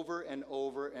into over and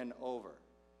over and over.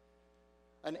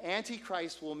 An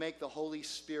antichrist will make the Holy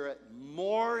Spirit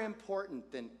more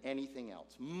important than anything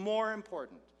else. More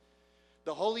important.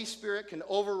 The Holy Spirit can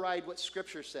override what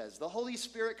Scripture says. The Holy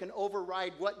Spirit can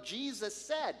override what Jesus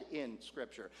said in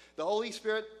Scripture. The Holy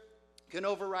Spirit can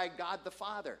override God the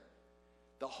Father.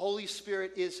 The Holy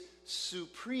Spirit is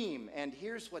supreme. And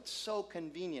here's what's so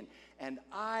convenient. And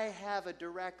I have a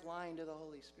direct line to the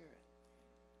Holy Spirit.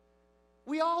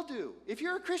 We all do. If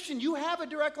you're a Christian, you have a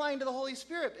direct line to the Holy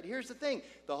Spirit. But here's the thing.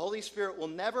 The Holy Spirit will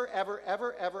never, ever,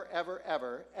 ever, ever, ever,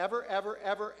 ever, ever, ever,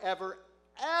 ever, ever,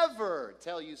 ever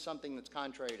tell you something that's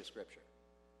contrary to Scripture.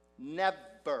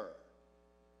 Never.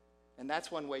 And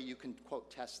that's one way you can, quote,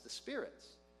 test the spirits.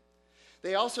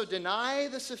 They also deny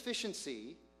the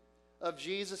sufficiency of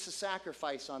Jesus'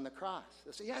 sacrifice on the cross.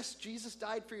 They say, yes, Jesus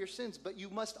died for your sins, but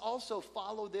you must also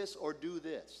follow this or do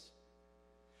this.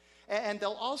 And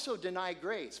they'll also deny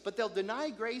grace, but they'll deny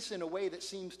grace in a way that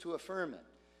seems to affirm it.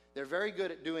 They're very good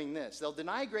at doing this. They'll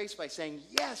deny grace by saying,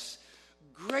 yes,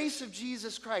 grace of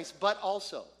Jesus Christ, but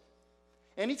also.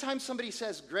 Anytime somebody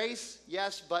says grace,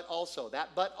 yes, but also, that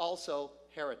but also,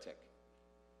 heretic.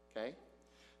 Okay?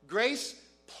 Grace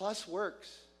plus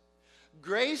works.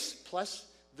 Grace plus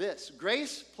this.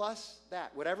 Grace plus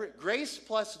that. Whatever. Grace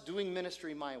plus doing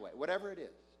ministry my way. Whatever it is.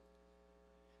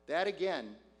 That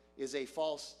again is a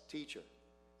false teacher.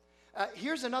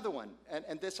 Here's another one,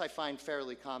 and this I find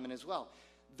fairly common as well.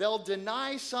 They'll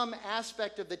deny some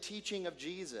aspect of the teaching of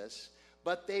Jesus,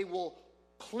 but they will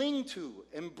cling to,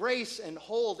 embrace, and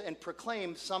hold and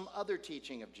proclaim some other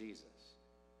teaching of Jesus.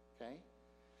 Okay?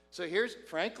 So here's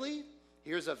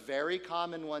a very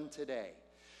common one today.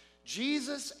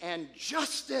 Jesus and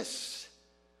justice.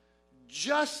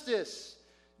 Justice.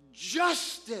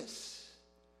 Justice.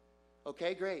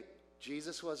 Okay, great.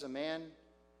 Jesus was a man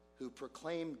who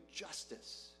proclaimed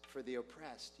justice for the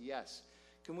oppressed. Yes.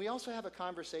 Can we also have a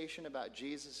conversation about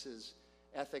Jesus'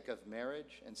 ethic of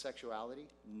marriage and sexuality?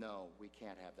 No, we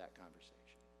can't have that conversation.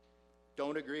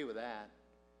 Don't agree with that.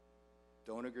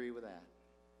 Don't agree with that.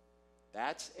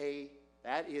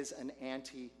 That is an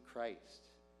antichrist.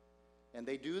 And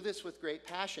they do this with great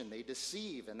passion. They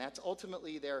deceive, and that's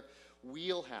ultimately their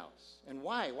wheelhouse. And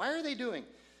why? Why are they doing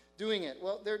it?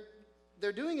 Well,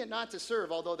 they're doing it not to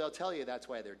serve, although they'll tell you that's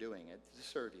why they're doing it, to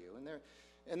serve you.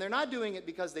 And they're not doing it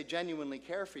because they genuinely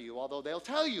care for you, although they'll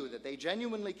tell you that they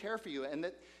genuinely care for you.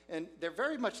 And they're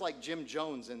very much like Jim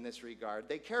Jones in this regard.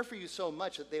 They care for you so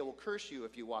much that they will curse you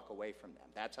if you walk away from them.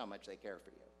 That's how much they care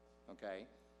for you. Okay?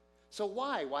 So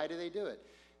why? Why do they do it?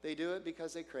 They do it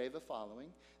because they crave a following.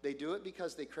 They do it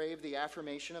because they crave the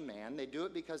affirmation of man. They do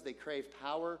it because they crave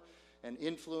power and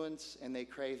influence, and they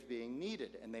crave being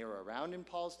needed. And they are around in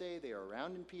Paul's day, they are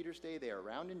around in Peter's day, they are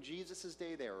around in Jesus'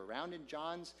 day, they are around in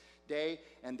John's day,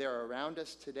 and they're around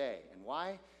us today. And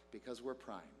why? Because we're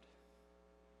primed.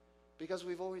 Because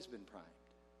we've always been primed.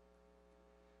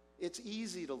 It's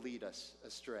easy to lead us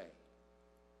astray.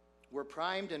 We're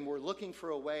primed and we're looking for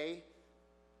a way.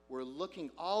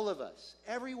 All of us,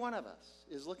 every one of us,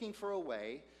 is looking for a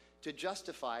way to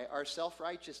justify our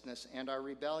self-righteousness and our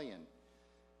rebellion.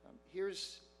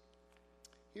 Here's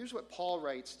what Paul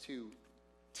writes to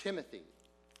Timothy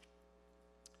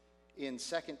in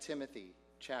 2 Timothy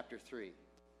chapter 3.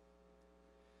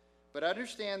 But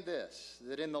understand this,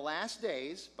 that in the last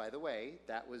days, by the way,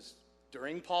 that was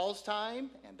during Paul's time,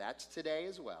 and that's today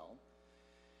as well,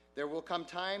 there will come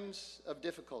times of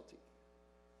difficulty.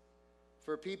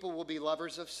 For people will be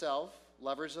lovers of self,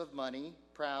 lovers of money,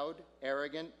 proud,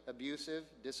 arrogant, abusive,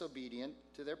 disobedient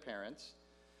to their parents,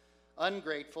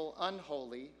 ungrateful,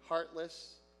 unholy,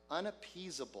 heartless,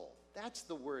 unappeasable. That's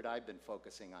the word I've been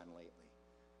focusing on lately.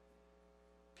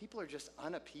 People are just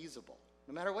unappeasable.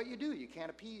 No matter what you do, you can't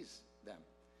appease them.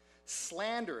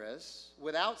 Slanderous,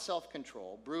 without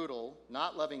self-control, brutal,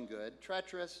 not loving good,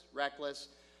 treacherous, reckless,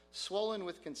 swollen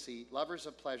with conceit, lovers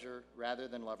of pleasure rather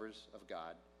than lovers of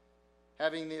God,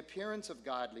 having the appearance of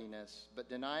godliness, but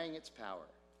denying its power.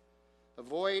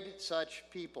 Avoid such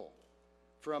people,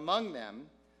 for among them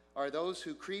are those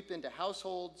who creep into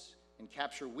households and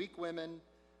capture weak women,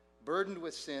 burdened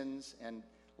with sins and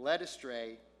led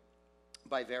astray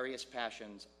by various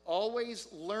passions, always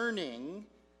learning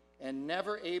and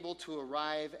never able to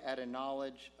arrive at a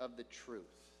knowledge of the truth.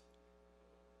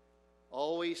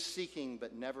 Always seeking,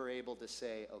 but never able to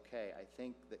say, okay, I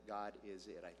think that God is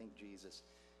it. I think Jesus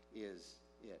is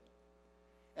it.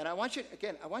 And I want you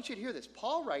to hear this.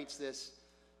 Paul writes this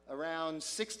around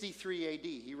 63 AD.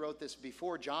 He wrote this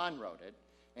before John wrote it.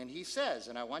 And he says,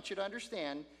 and I want you to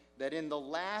understand, that in the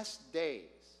last days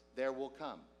there will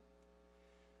come.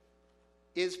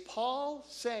 Is Paul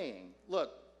saying,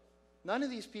 look, none of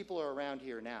these people are around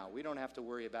here now. We don't have to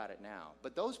worry about it now.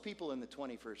 But those people in the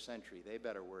 21st century, they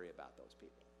better worry about those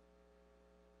people.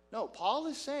 No, Paul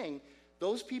is saying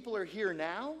those people are here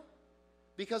now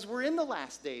because we're in the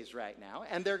last days right now,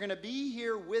 and they're going to be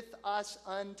here with us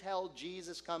until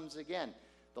Jesus comes again.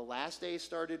 The last days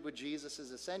started with Jesus'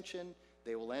 ascension.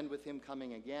 They will end with him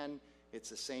coming again. It's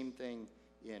the same thing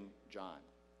in John.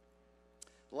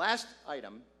 The last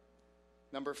item,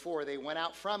 number 4, they went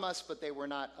out from us, but they were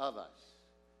not of us.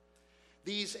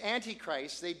 These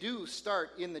antichrists, they do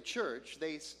start in the church.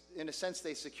 In a sense,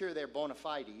 they secure their bona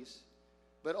fides,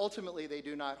 but ultimately they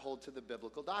do not hold to the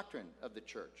biblical doctrine of the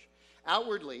church.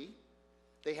 Outwardly,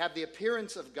 they have the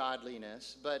appearance of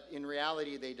godliness, but in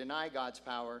reality they deny God's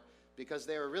power because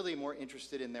they are really more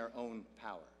interested in their own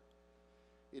power.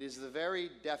 It is the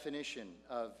very definition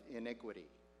of iniquity,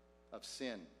 of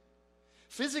sin.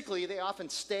 Physically, they often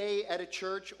stay at a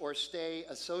church or stay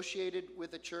associated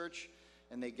with a church,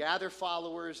 and they gather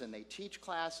followers and they teach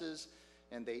classes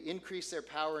and they increase their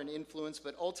power and influence,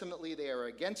 but ultimately they are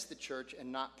against the church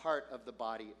and not part of the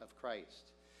body of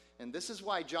Christ. And this is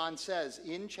why John says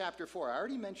in chapter 4, I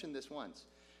already mentioned this once.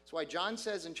 It's why John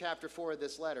says in chapter 4 of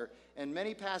this letter, and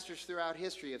many pastors throughout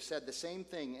history have said the same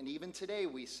thing, and even today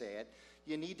we say it,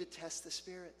 you need to test the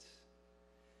spirits.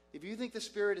 If you think the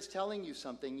Spirit is telling you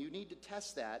something, you need to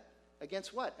test that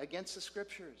against what? Against the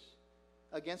Scriptures,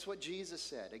 against what Jesus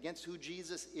said, against who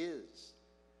Jesus is.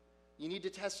 You need to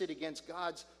test it against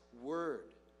God's Word.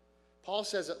 John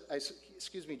says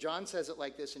it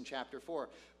like this in chapter 4.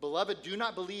 Beloved, do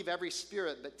not believe every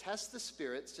spirit, but test the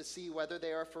spirits to see whether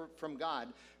they are from God.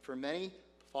 For many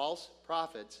false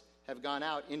prophets have gone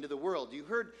out into the world. You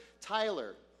heard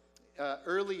Tyler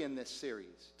early in this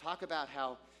series talk about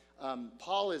how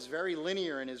Paul is very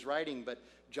linear in his writing, but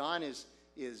John is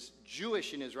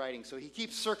Jewish in his writing, so he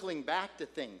keeps circling back to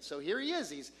things. So here he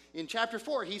is. He's in chapter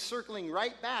 4. He's circling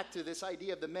right back to this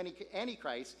idea of the many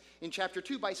Antichrists in chapter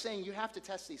 2 by saying you have to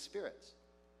test these spirits.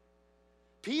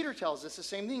 Peter tells us the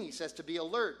same thing. He says to be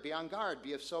alert, be on guard,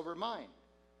 be of sober mind.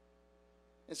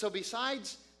 And so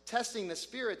besides testing the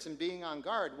spirits and being on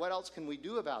guard, what else can we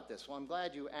do about this? Well, I'm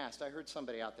glad you asked. I heard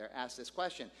somebody out there ask this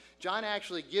question. John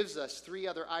actually gives us 3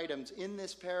 other items in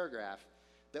this paragraph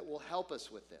that will help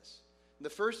us with this. The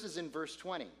first is in verse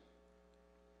 20.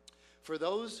 For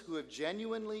those who have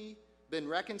genuinely been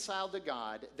reconciled to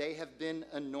God, they have been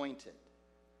anointed.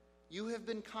 You have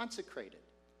been consecrated.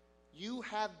 You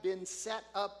have been set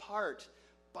apart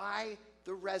by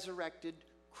the resurrected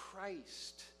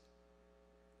Christ.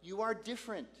 You are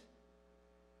different.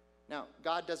 Now,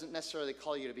 God doesn't necessarily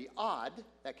call you to be odd.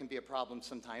 That can be a problem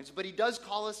sometimes. But he does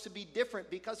call us to be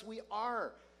different because we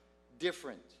are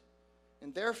different.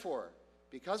 And therefore,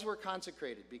 because we're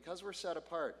consecrated, because we're set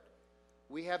apart,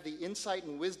 we have the insight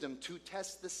and wisdom to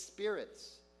test the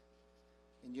spirits.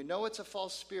 And you know it's a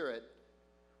false spirit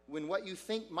when what you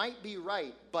think might be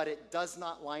right, but it does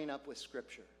not line up with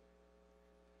Scripture.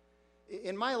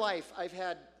 In my life, I've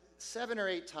had 7 or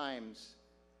 8 times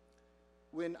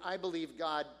when I believe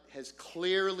God has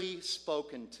clearly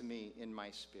spoken to me in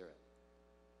my spirit.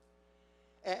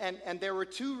 And there were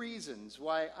 2 reasons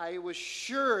why I was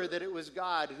sure that it was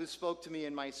God who spoke to me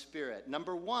in my spirit.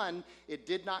 Number 1, it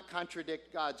did not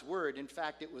contradict God's word. In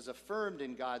fact, it was affirmed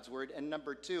in God's word. And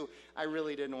number 2, I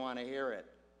really didn't want to hear it.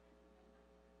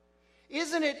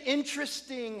 Isn't it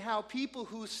interesting how people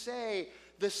who say,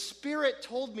 the Spirit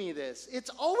told me this,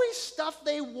 it's always stuff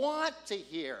they want to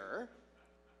hear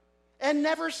and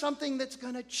never something that's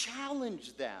going to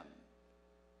challenge them.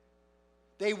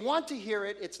 They want to hear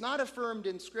it. It's not affirmed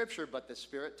in Scripture, but the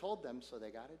Spirit told them, so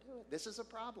they got to do it. This is a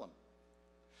problem.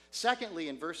 Secondly,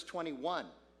 in verse 21,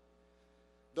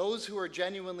 those who are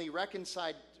genuinely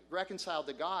reconciled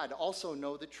to God also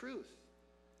know the truth.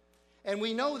 And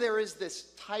we know there is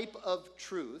this type of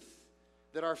truth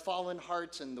that our fallen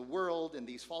hearts and the world and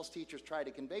these false teachers try to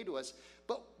convey to us.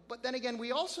 But then again,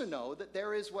 we also know that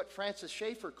there is what Francis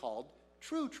Schaeffer called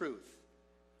true truth.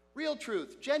 Real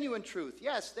truth, genuine truth.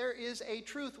 Yes, there is a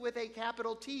truth with a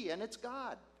capital T, and it's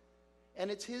God.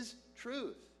 And it's his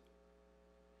truth.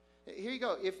 Here you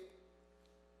go.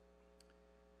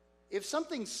 If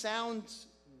something sounds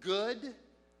good,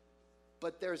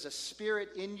 but there's a spirit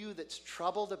in you that's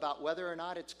troubled about whether or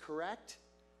not it's correct,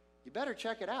 you better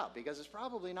check it out because it's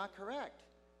probably not correct.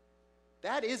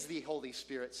 That is the Holy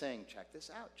Spirit saying, check this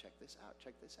out, check this out,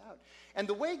 check this out. And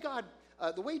the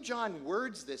way John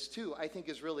words this too, I think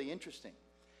is really interesting.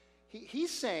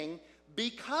 He's saying,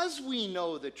 because we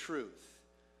know the truth,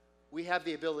 we have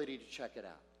the ability to check it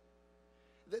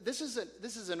out. This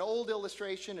is an old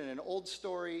illustration and an old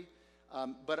story,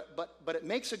 but it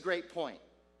makes a great point.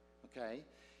 Okay?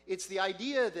 It's the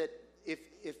idea that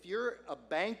if you're a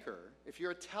banker, if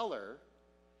you're a teller,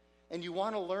 and you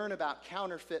want to learn about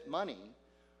counterfeit money,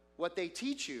 what they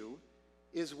teach you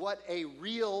is what a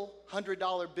real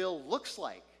 $100 bill looks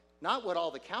like, not what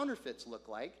all the counterfeits look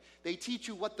like. They teach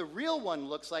you what the real one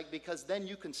looks like because then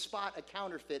you can spot a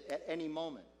counterfeit at any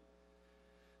moment.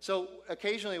 So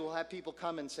occasionally we'll have people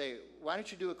come and say, why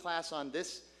don't you do a class on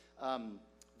this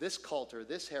cult or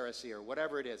this heresy or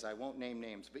whatever it is. I won't name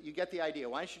names, but you get the idea.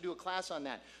 Why don't you do a class on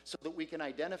that so that we can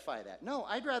identify that? No,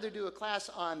 I'd rather do a class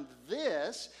on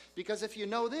this because if you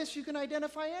know this, you can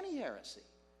identify any heresy.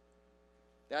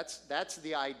 That's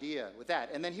the idea with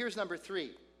that. And then here's number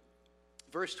 3.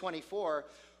 Verse 24,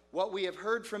 what we have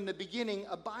heard from the beginning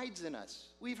abides in us.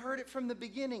 We've heard it from the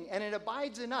beginning, and it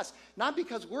abides in us, not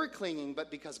because we're clinging,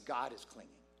 but because God is clinging.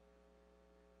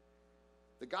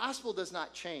 The gospel does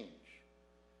not change.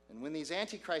 And when these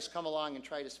antichrists come along and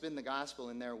try to spin the gospel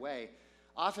in their way,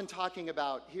 often talking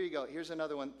about, here you go, here's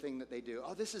another one thing that they do.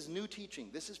 Oh, this is new teaching.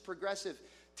 This is progressive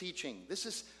teaching. This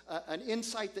is an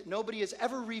insight that nobody has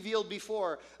ever revealed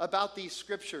before about these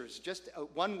scriptures. Just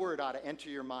one word ought to enter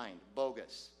your mind,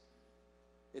 bogus.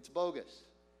 It's bogus.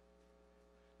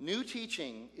 New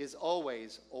teaching is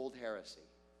always old heresy.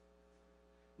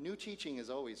 New teaching is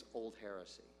always old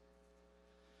heresy.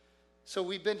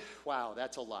 So wow,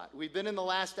 that's a lot. We've been in the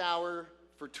last hour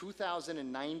for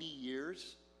 2,090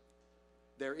 years.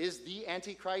 There is the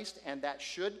Antichrist, and that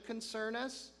should concern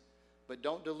us. but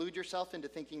don't delude yourself into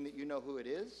thinking that you know who it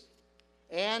is.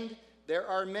 And there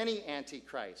are many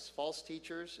antichrists, false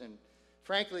teachers, and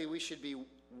frankly, we should be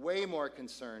way more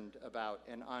concerned about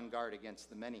and on guard against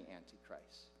the many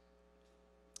antichrists.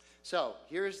 So,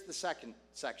 here's the second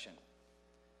section.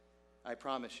 I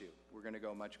promise you, we're going to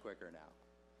go much quicker now.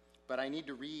 But I need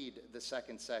to read the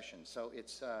second session. So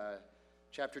it's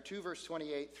chapter 2, verse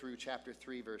 28 through chapter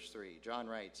 3, verse 3. John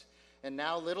writes, "And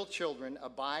now, little children,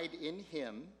 abide in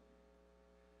him,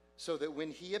 so that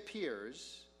when he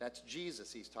appears," that's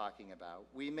Jesus he's talking about,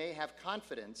 "we may have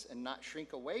confidence and not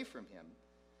shrink away from him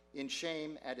in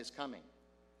shame at his coming.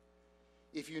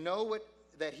 If you know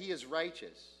that he is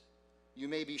righteous, you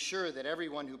may be sure that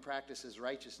everyone who practices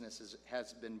righteousness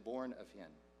has been born of him.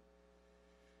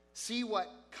 See what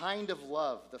kind of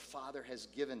love the Father has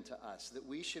given to us, that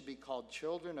we should be called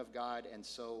children of God, and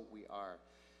so we are.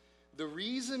 The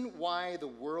reason why the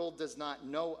world does not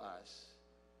know us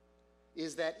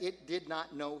is that it did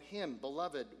not know him.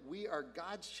 Beloved, we are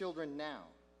God's children now,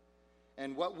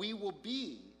 and what we will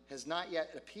be has not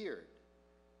yet appeared.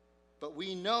 But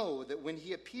we know that when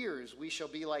he appears, we shall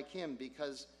be like him,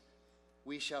 because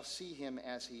we shall see him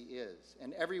as he is.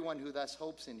 And everyone who thus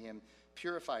hopes in him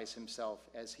purifies himself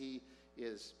as he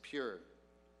is pure."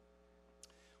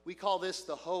 We call this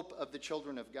the hope of the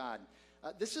children of God.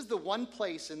 This is the one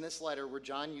place in this letter where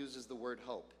John uses the word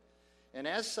hope. And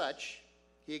as such,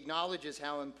 he acknowledges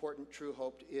how important true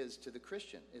hope is to the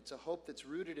Christian. It's a hope that's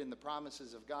rooted in the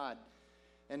promises of God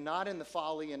and not in the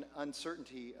folly and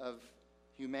uncertainty of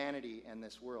humanity and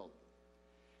this world.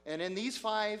 And in these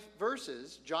 5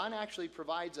 verses, John actually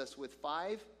provides us with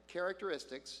 5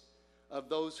 characteristics of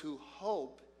those whose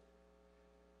hope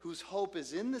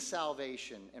is in the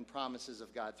salvation and promises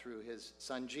of God through his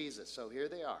son Jesus. So here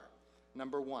they are.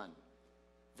 Number 1,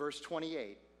 verse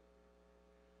 28.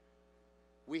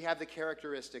 We have the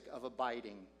characteristic of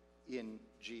abiding in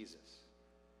Jesus.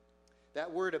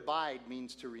 That word abide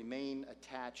means to remain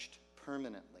attached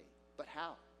permanently. But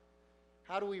how?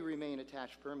 How do we remain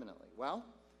attached permanently? Well,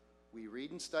 we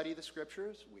read and study the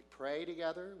scriptures, we pray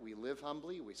together, we live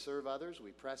humbly, we serve others,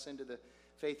 we press into the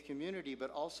faith community,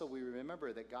 but also we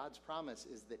remember that God's promise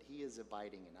is that he is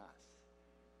abiding in us.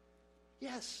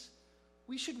 Yes,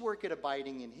 we should work at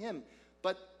abiding in him,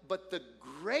 but the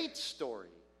great story,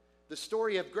 the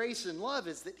story of grace and love,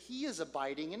 is that he is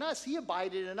abiding in us. He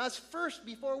abided in us first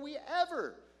before we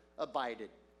ever abided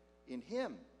in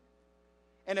him.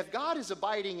 And if God is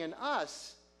abiding in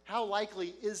us, how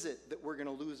likely is it that we're going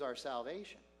to lose our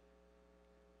salvation?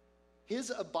 His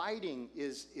abiding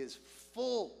is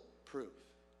full proof,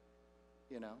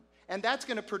 And that's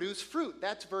going to produce fruit.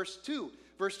 That's verse 2.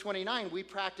 Verse 29, we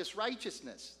practice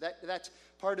righteousness. That's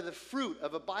part of the fruit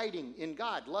of abiding in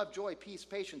God. Love, joy, peace,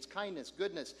 patience, kindness,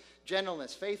 goodness,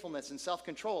 gentleness, faithfulness, and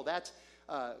self-control. That's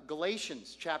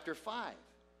Galatians chapter 5.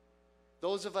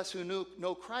 Those of us who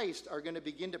know Christ are going to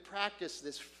begin to practice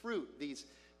this fruit,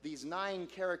 these 9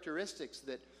 characteristics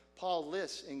that Paul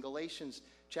lists in Galatians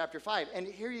chapter 5. And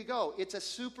here you go. It's a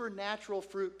supernatural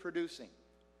fruit producing.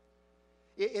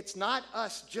 It's not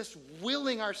us just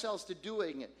willing ourselves to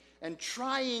doing it and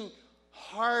trying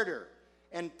harder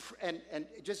and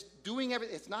just doing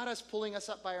everything. It's not us pulling us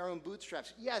up by our own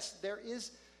bootstraps. Yes, there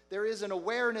is an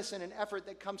awareness and an effort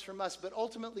that comes from us, but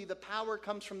ultimately the power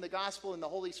comes from the gospel and the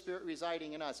Holy Spirit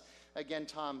residing in us. Again,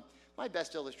 Tom, my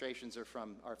best illustrations are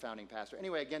from our founding pastor.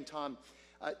 Anyway, again, Tom,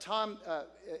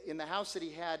 in the house that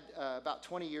he had about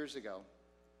 20 years ago,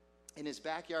 in his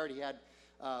backyard, he had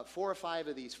 4 or 5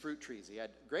 of these fruit trees. He had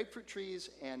grapefruit trees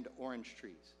and orange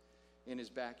trees in his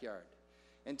backyard.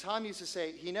 And Tom used to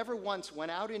say he never once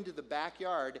went out into the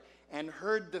backyard and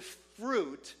heard the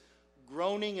fruit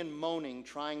groaning and moaning,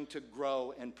 trying to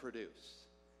grow and produce.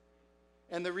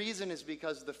 And the reason is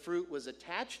because the fruit was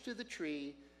attached to the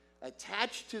tree,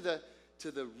 attached to the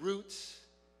roots.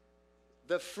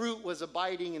 The fruit was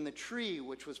abiding in the tree,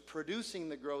 which was producing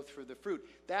the growth for the fruit.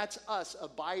 That's us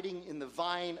abiding in the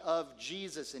vine of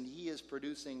Jesus, and he is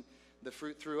producing the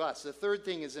fruit through us. The third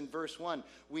thing is in verse 1.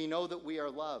 We know that we are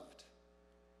loved.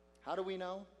 How do we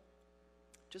know?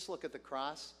 Just look at the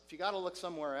cross. If you got to look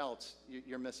somewhere else,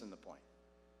 you're missing the point.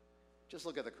 Just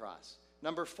look at the cross.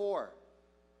 Number 4,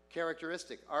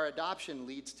 characteristic. Our adoption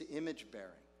leads to image bearing.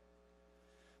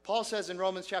 Paul says in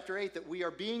Romans chapter 8 that we are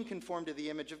being conformed to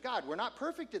the image of God. We're not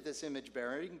perfect at this image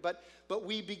bearing, but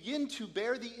we begin to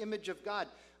bear the image of God.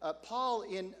 Paul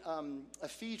in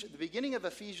the beginning of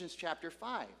Ephesians chapter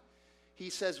 5, he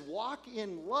says, walk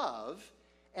in love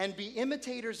and be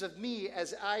imitators of me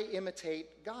as I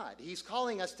imitate God. He's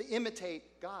calling us to imitate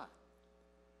God.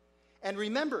 And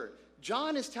remember,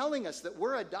 John is telling us that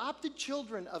we're adopted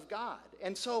children of God.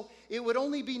 And so it would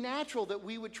only be natural that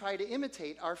we would try to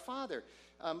imitate our Father.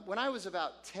 When I was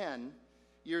about 10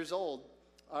 years old,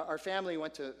 our family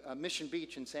went to Mission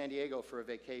Beach in San Diego for a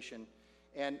vacation.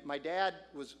 And my dad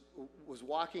was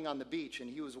walking on the beach, and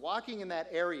he was walking in that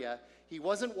area. He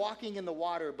wasn't walking in the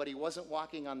water, but he wasn't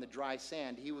walking on the dry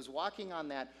sand. He was walking on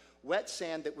that wet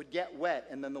sand that would get wet,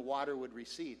 and then the water would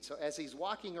recede. So as he's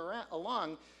walking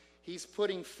along, he's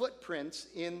putting footprints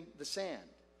in the sand.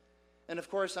 And of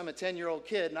course, I'm a 10-year-old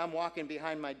kid, and I'm walking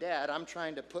behind my dad. I'm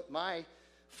trying to put my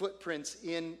footprints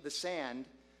in the sand,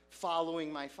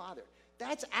 following my Father.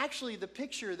 That's actually the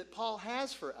picture that Paul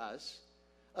has for us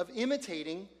of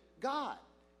imitating God.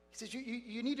 He says,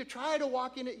 you need to try to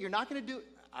walk in it. You're not going to do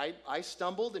it. I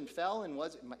stumbled and fell, and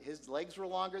his legs were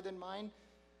longer than mine.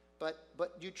 But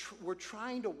we're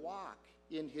trying to walk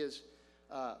in his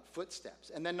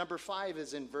footsteps. And then number 5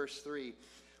 is in verse 3.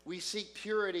 We seek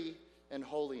purity and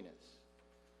holiness.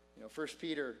 1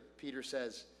 Peter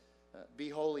says, be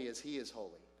holy as he is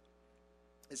holy.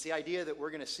 It's the idea that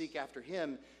we're going to seek after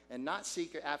him and not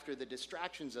seek after the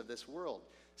distractions of this world.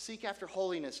 Seek after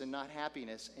holiness and not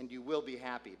happiness, and you will be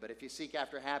happy. But if you seek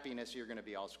after happiness, you're going to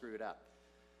be all screwed up.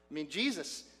 I mean,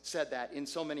 Jesus said that in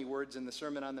so many words in the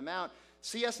Sermon on the Mount.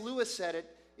 C.S. Lewis said it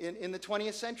in the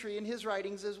 20th century in his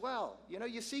writings as well.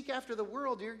 You seek after the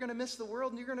world, you're going to miss the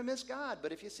world, and you're going to miss God.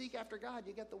 But if you seek after God,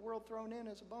 you get the world thrown in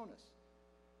as a bonus.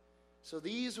 So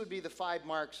these would be the 5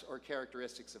 marks or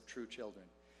characteristics of true children.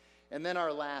 And then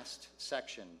our last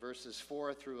section, verses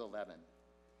 4 through 11.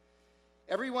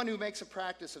 Everyone who makes a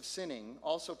practice of sinning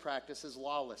also practices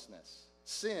lawlessness.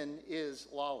 Sin is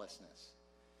lawlessness.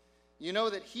 You know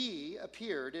that he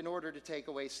appeared in order to take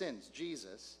away sins,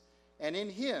 Jesus, and in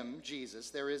him, Jesus,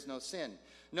 there is no sin.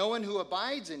 No one who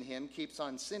abides in him keeps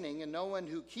on sinning, and no one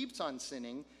who keeps on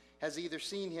sinning has either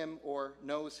seen him or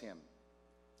knows him.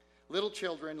 Little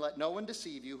children, let no one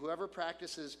deceive you. Whoever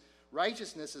practices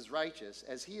righteousness is righteous,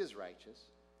 as he is righteous.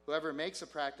 Whoever makes a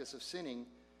practice of sinning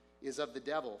is of the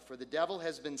devil, for the devil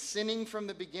has been sinning from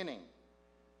the beginning.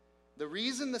 The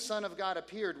reason the Son of God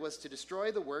appeared was to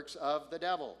destroy the works of the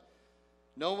devil.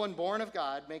 No one born of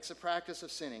God makes a practice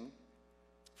of sinning,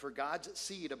 for God's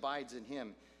seed abides in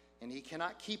him, and he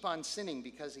cannot keep on sinning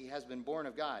because he has been born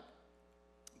of God.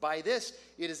 By this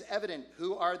it is evident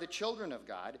who are the children of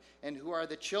God and who are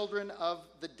the children of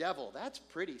the devil. That's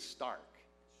pretty stark.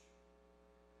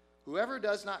 Whoever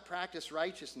does not practice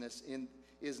righteousness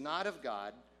is not of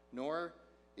God, nor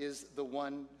is the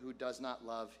one who does not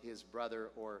love his brother,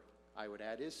 or I would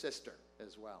add his sister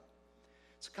as well.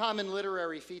 It's a common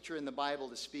literary feature in the Bible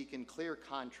to speak in clear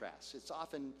contrasts. It's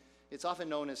often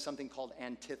known as something called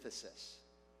antithesis.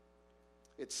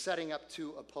 It's setting up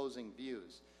 2 opposing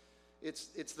views.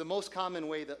 It's the most common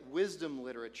way that wisdom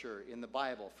literature in the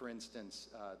Bible, for instance,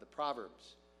 the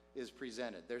Proverbs, is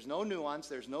presented. There's no nuance,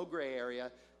 there's no gray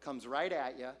area, comes right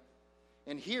at you.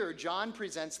 And here, John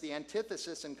presents the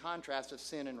antithesis and contrast of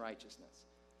sin and righteousness.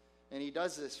 And he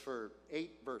does this for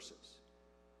 8 verses.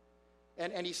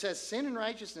 And he says sin and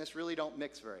righteousness really don't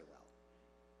mix very well.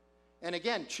 And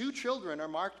again, true children are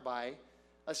marked by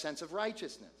a sense of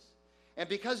righteousness. And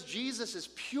because Jesus is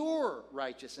pure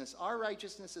righteousness, our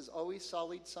righteousness is always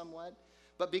sullied somewhat.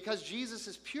 But because Jesus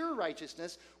is pure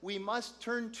righteousness, we must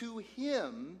turn to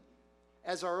him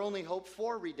as our only hope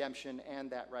for redemption and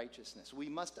that righteousness. We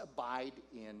must abide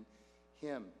in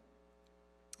him.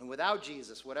 And without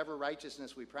Jesus, whatever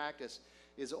righteousness we practice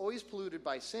is always polluted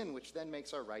by sin, which then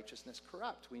makes our righteousness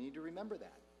corrupt. We need to remember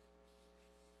that.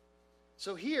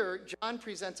 So here, John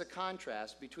presents a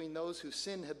contrast between those who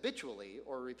sin habitually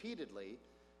or repeatedly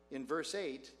in verse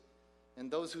 8 and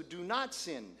those who do not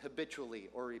sin habitually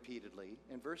or repeatedly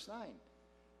in verse 9. He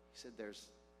said there's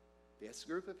this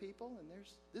group of people and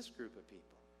there's this group of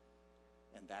people.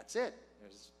 And that's it.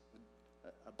 There's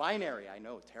a binary, I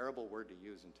know, terrible word to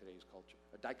use in today's culture,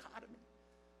 a dichotomy.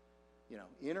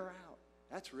 In or out.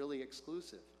 That's really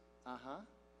exclusive.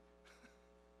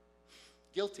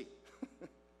 Guilty.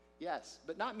 Yes,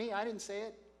 but not me. I didn't say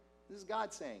it. This is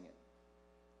God saying it.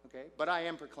 Okay? But I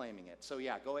am proclaiming it. So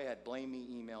yeah, go ahead. Blame me,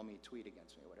 email me, tweet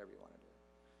against me, whatever you want to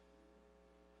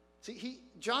do. See,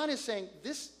 John is saying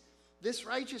this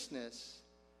righteousness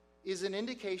is an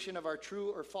indication of our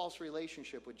true or false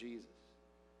relationship with Jesus.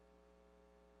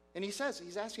 And he's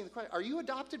asking the question, are you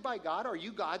adopted by God? Are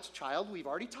you God's child? We've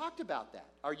already talked about that.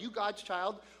 Are you God's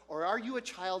child, or are you a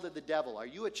child of the devil? Are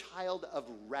you a child of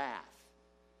wrath?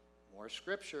 More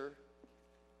scripture.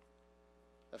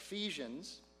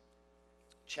 Ephesians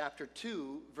chapter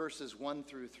 2, verses 1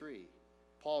 through 3.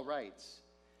 Paul writes,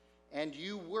 "And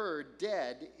you were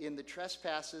dead in the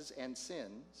trespasses and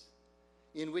sins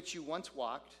in which you once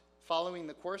walked, following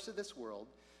the course of this world,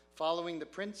 following the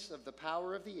prince of the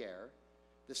power of the air,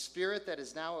 the spirit that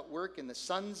is now at work in the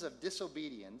sons of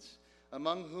disobedience,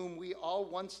 among whom we all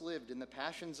once lived in the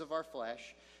passions of our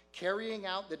flesh, carrying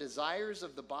out the desires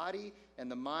of the body and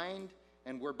the mind,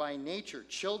 and were by nature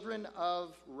children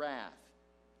of wrath,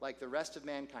 like the rest of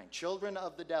mankind, children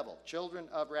of the devil, children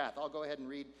of wrath. I'll go ahead and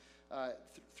read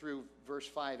through verse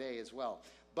 5a as well.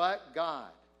 But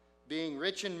God, being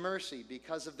rich in mercy,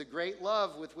 because of the great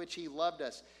love with which he loved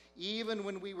us, even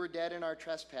when we were dead in our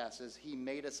trespasses, he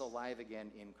made us alive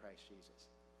again in Christ Jesus.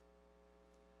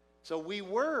 So we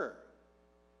were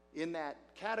in that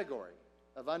category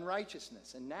of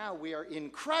unrighteousness, and now we are in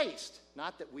Christ.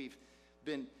 Not that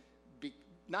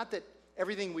not that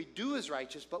everything we do is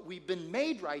righteous, but we've been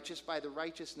made righteous by the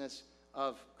righteousness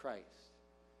of Christ.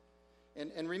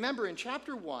 And remember, in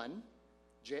chapter 1,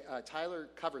 Tyler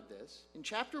covered this. In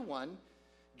chapter 1,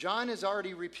 John has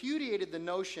already repudiated the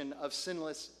notion of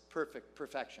sinless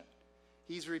perfection.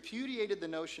 He's repudiated the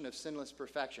notion of sinless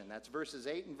perfection. That's verses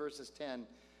 8 and verses 10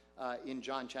 in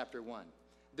John chapter 1.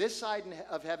 This side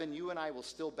of heaven, you and I will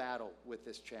still battle with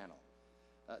this challenge.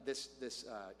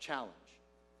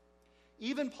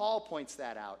 Even Paul points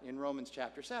that out in Romans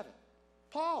chapter 7.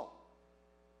 Paul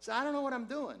says, I don't know what I'm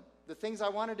doing. The things I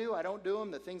want to do, I don't do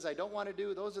them. The things I don't want to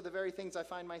do, those are the very things I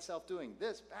find myself doing.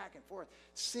 This, back and forth,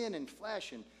 sin and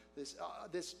flesh, and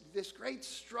this great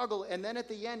struggle. And then at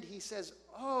the end he says,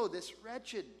 oh, this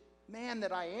wretched man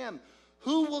that I am,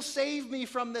 who will save me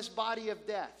from this body of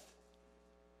death?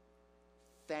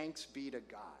 Thanks be to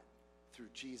God through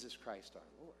Jesus Christ our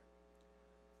Lord.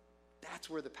 That's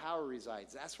where the power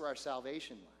resides. That's where our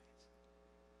salvation lies.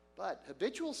 But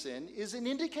habitual sin is an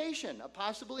indication, a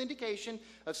possible indication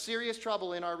of serious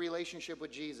trouble in our relationship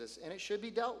with Jesus, and it should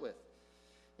be dealt with.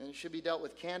 And it should be dealt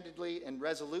with candidly and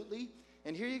resolutely.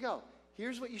 And here you go.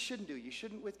 Here's what you shouldn't do. You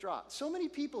shouldn't withdraw. So many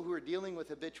people who are dealing with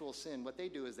habitual sin, what they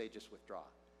do is they just withdraw.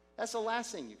 That's the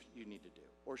last thing you need to do,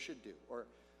 or should do, or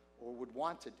would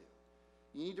want to do.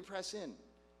 You need to press in.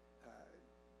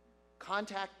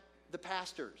 Contact the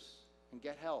pastors and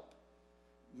get help.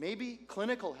 Maybe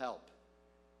clinical help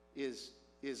is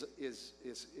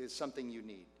something you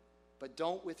need, but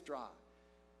don't withdraw.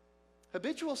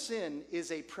 Habitual sin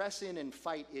is a press in and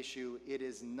fight issue. It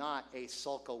is not a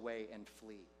sulk away and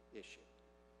flee issue.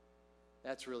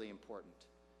 That's really important.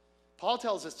 Paul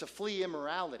tells us to flee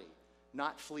immorality,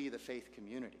 not flee the faith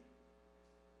community.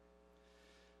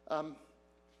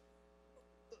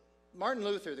 Martin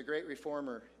Luther, the great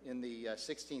reformer in the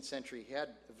 16th century, had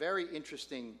a very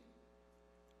interesting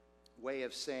way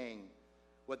of saying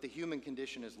what the human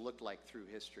condition has looked like through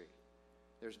history.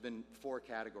 There's been 4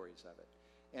 categories of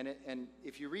it. And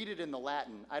if you read it in the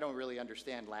Latin, I don't really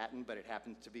understand Latin, but it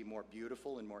happens to be more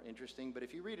beautiful and more interesting. But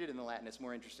if you read it in the Latin, it's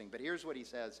more interesting. But here's what he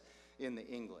says in the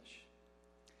English.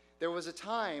 There was a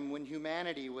time when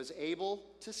humanity was able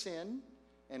to sin,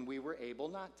 and we were able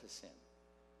not to sin.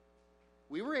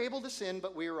 We were able to sin,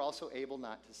 but we were also able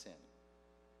not to sin.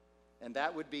 And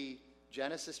that would be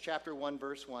Genesis chapter 1,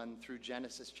 verse 1 through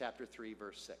Genesis chapter 3,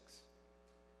 verse 6.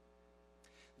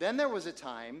 Then there was a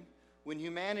time when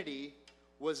humanity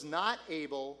was not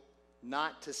able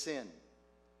not to sin,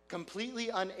 completely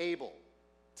unable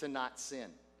to not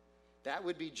sin. That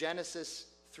would be Genesis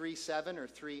 3:7 or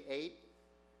 3:8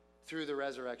 through the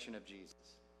resurrection of Jesus.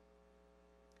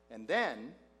 And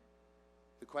then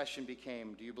the question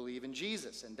became, do you believe in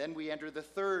Jesus? And then we enter the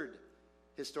third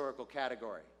historical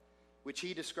category, which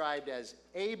he described as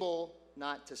able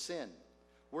not to sin.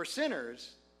 We're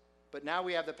sinners, but now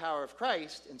we have the power of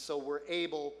Christ, and so we're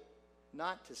able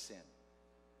not to sin.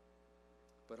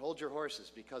 But hold your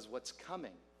horses, because what's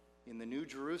coming in the New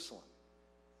Jerusalem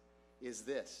is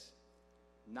this: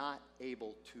 not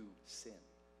able to sin.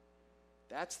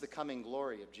 That's the coming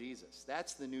glory of Jesus.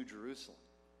 That's the New Jerusalem.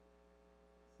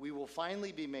 We will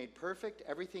finally be made perfect.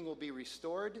 Everything will be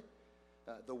restored.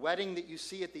 The wedding that you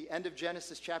see at the end of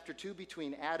Genesis chapter 2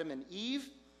 between Adam and Eve,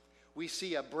 we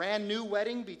see a brand new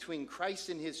wedding between Christ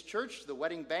and his church, the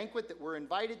wedding banquet that we're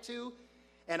invited to.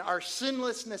 And our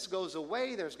sinlessness goes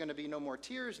away. There's going to be no more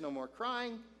tears, no more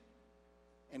crying.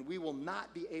 And we will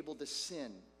not be able to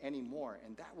sin anymore.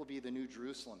 And that will be the New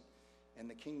Jerusalem and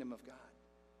the kingdom of God.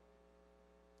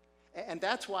 And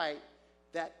that's why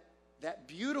that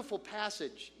beautiful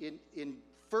passage in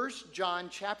 1 John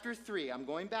chapter 3, I'm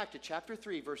going back to chapter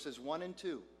 3, verses 1 and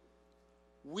 2.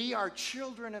 We are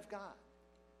children of God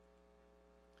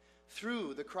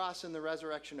through the cross and the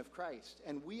resurrection of Christ.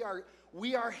 And we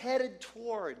are headed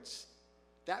towards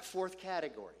that fourth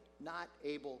category, not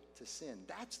able to sin.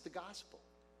 That's the gospel.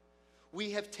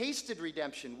 We have tasted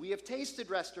redemption. We have tasted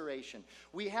restoration.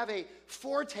 We have a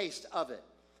foretaste of it,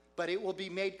 but it will be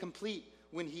made complete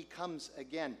when he comes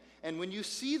again. And when you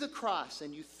see the cross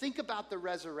and you think about the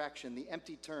resurrection, the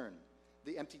empty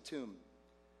tomb,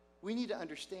 we need to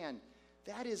understand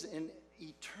that is an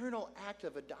eternal act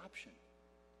of adoption.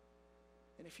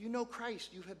 And if you know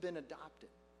Christ, you have been adopted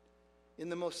in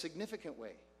the most significant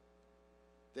way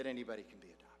that anybody can be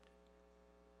adopted.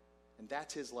 And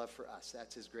that's his love for us.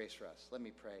 That's his grace for us. Let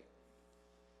me pray.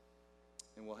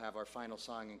 And we'll have our final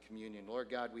song in communion.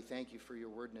 Lord God, we thank you for your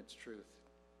word and its truth.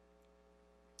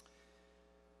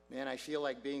 Man, I feel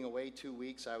like being away 2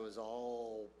 weeks, I was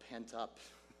all pent up.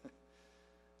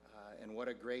 And what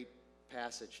a great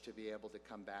passage to be able to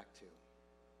come back to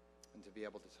and to be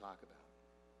able to talk about.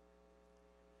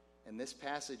 And this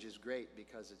passage is great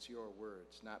because it's your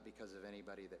words, not because of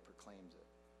anybody that proclaims it.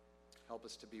 Help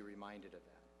us to be reminded of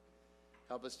that.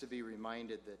 Help us to be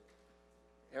reminded that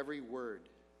every word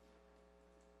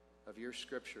of your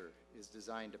scripture is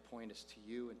designed to point us to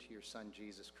you and to your Son,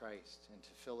 Jesus Christ, and to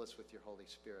fill us with your Holy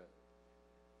Spirit.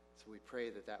 So we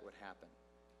pray that that would happen.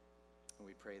 And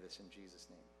we pray this in Jesus'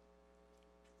 name.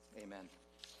 Amen.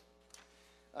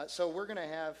 So we're going to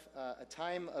have a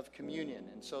time of communion.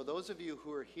 And so those of you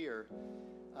who are here,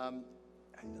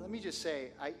 let me just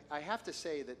say, I have to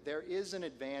say that there is an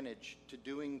advantage to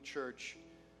doing church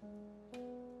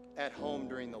at home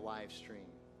during the live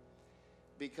stream,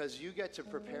 because you get to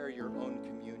prepare your own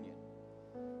communion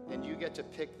and you get to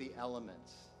pick the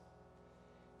elements.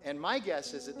 And my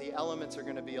guess is that the elements are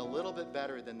going to be a little bit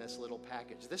better than this little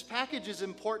package. This package is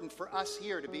important for us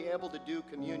here to be able to do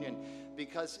communion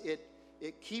because it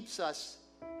keeps us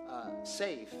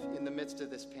safe in the midst of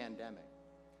this pandemic.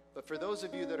 But for those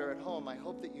of you that are at home, I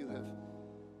hope that you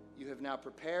have now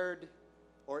prepared,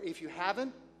 or if you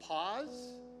haven't,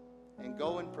 pause and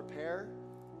go and prepare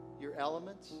your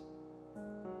elements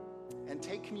and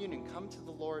take communion. Come to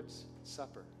the Lord's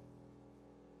Supper.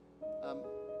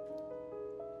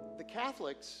 The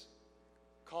Catholics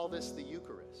call this the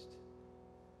Eucharist.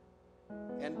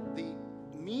 And the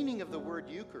meaning of the word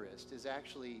Eucharist is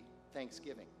actually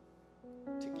thanksgiving,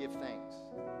 to give thanks.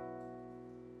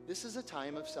 This is a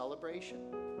time of celebration.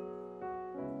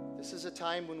 This is a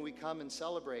time when we come and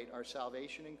celebrate our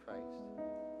salvation in Christ.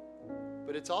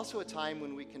 But it's also a time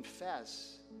when we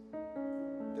confess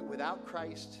that without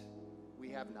Christ, we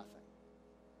have nothing.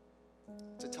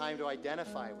 It's a time to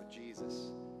identify with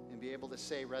Jesus and be able to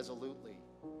say resolutely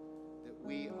that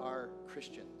we are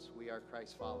Christians, we are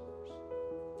Christ followers.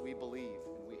 We believe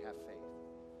and we have faith.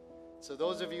 So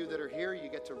those of you that are here, you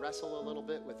get to wrestle a little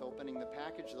bit with opening the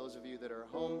package. Those of you that are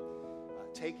home,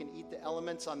 take and eat the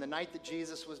elements. On the night that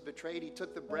Jesus was betrayed, he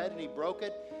took the bread and he broke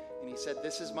it, and he said,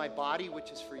 "This is my body, which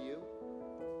is for you.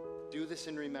 Do this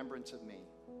in remembrance of me."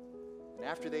 And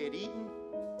after they had eaten,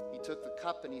 he took the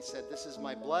cup and he said, "This is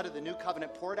my blood of the new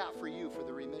covenant poured out for you for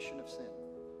the remission of sin,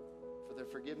 for the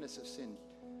forgiveness of sin.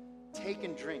 Take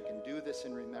and drink and do this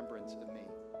in remembrance of me."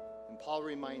 And Paul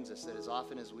reminds us that as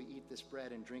often as we eat this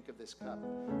bread and drink of this cup,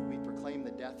 we proclaim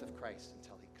the death of Christ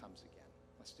until he comes again.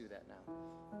 Let's do that now.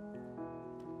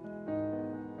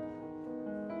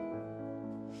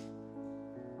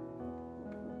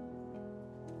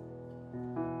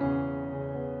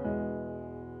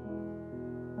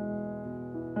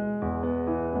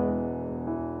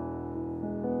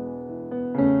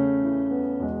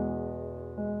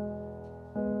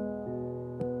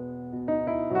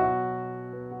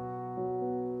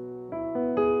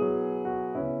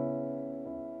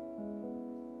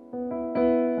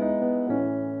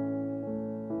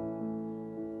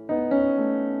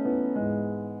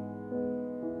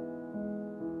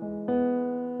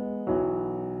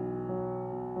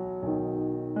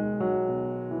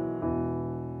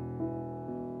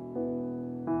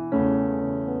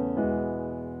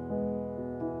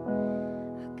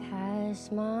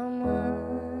 My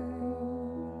mind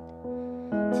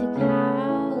to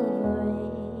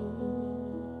Calvary,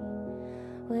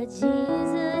 where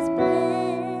Jesus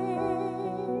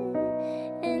bled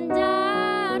and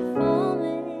died for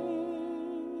me.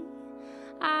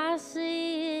 I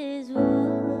see his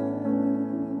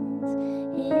wounds,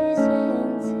 his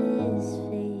hands, his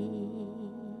feet,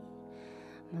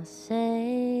 my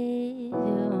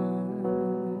Savior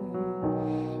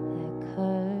on that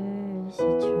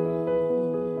cursed tree.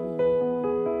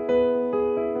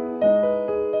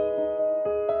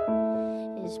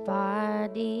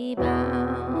 Body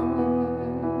bound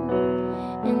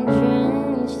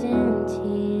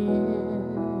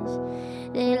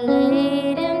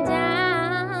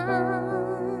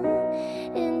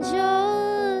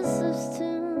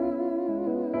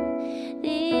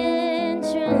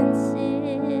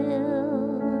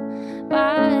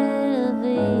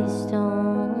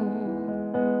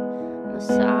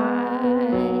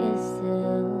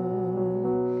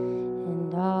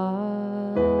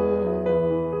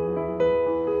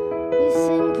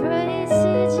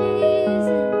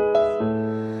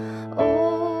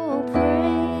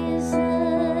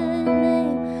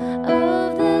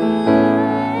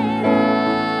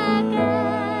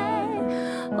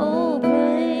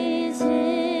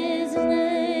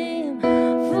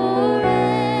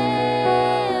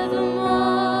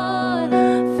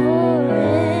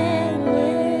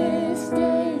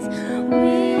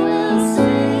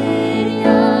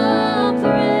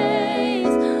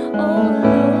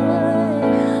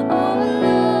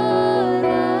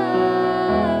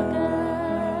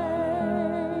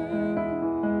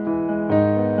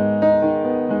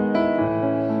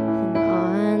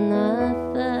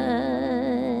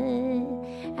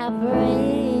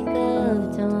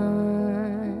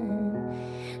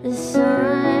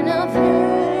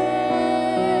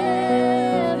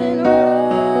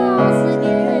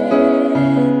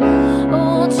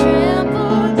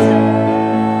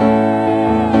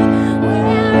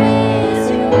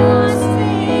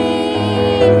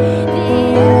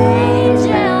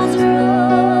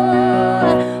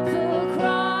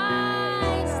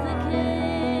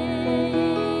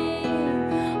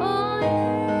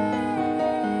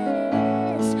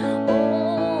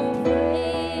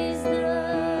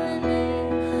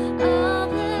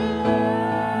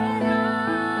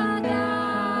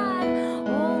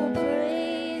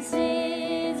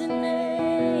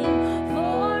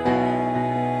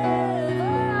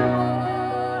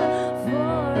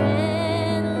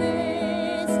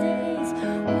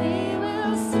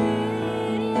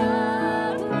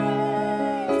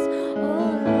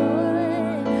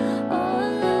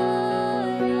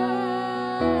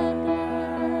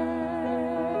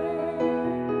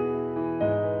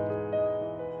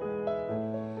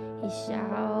he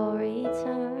shall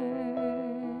return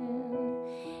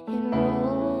in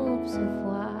robes of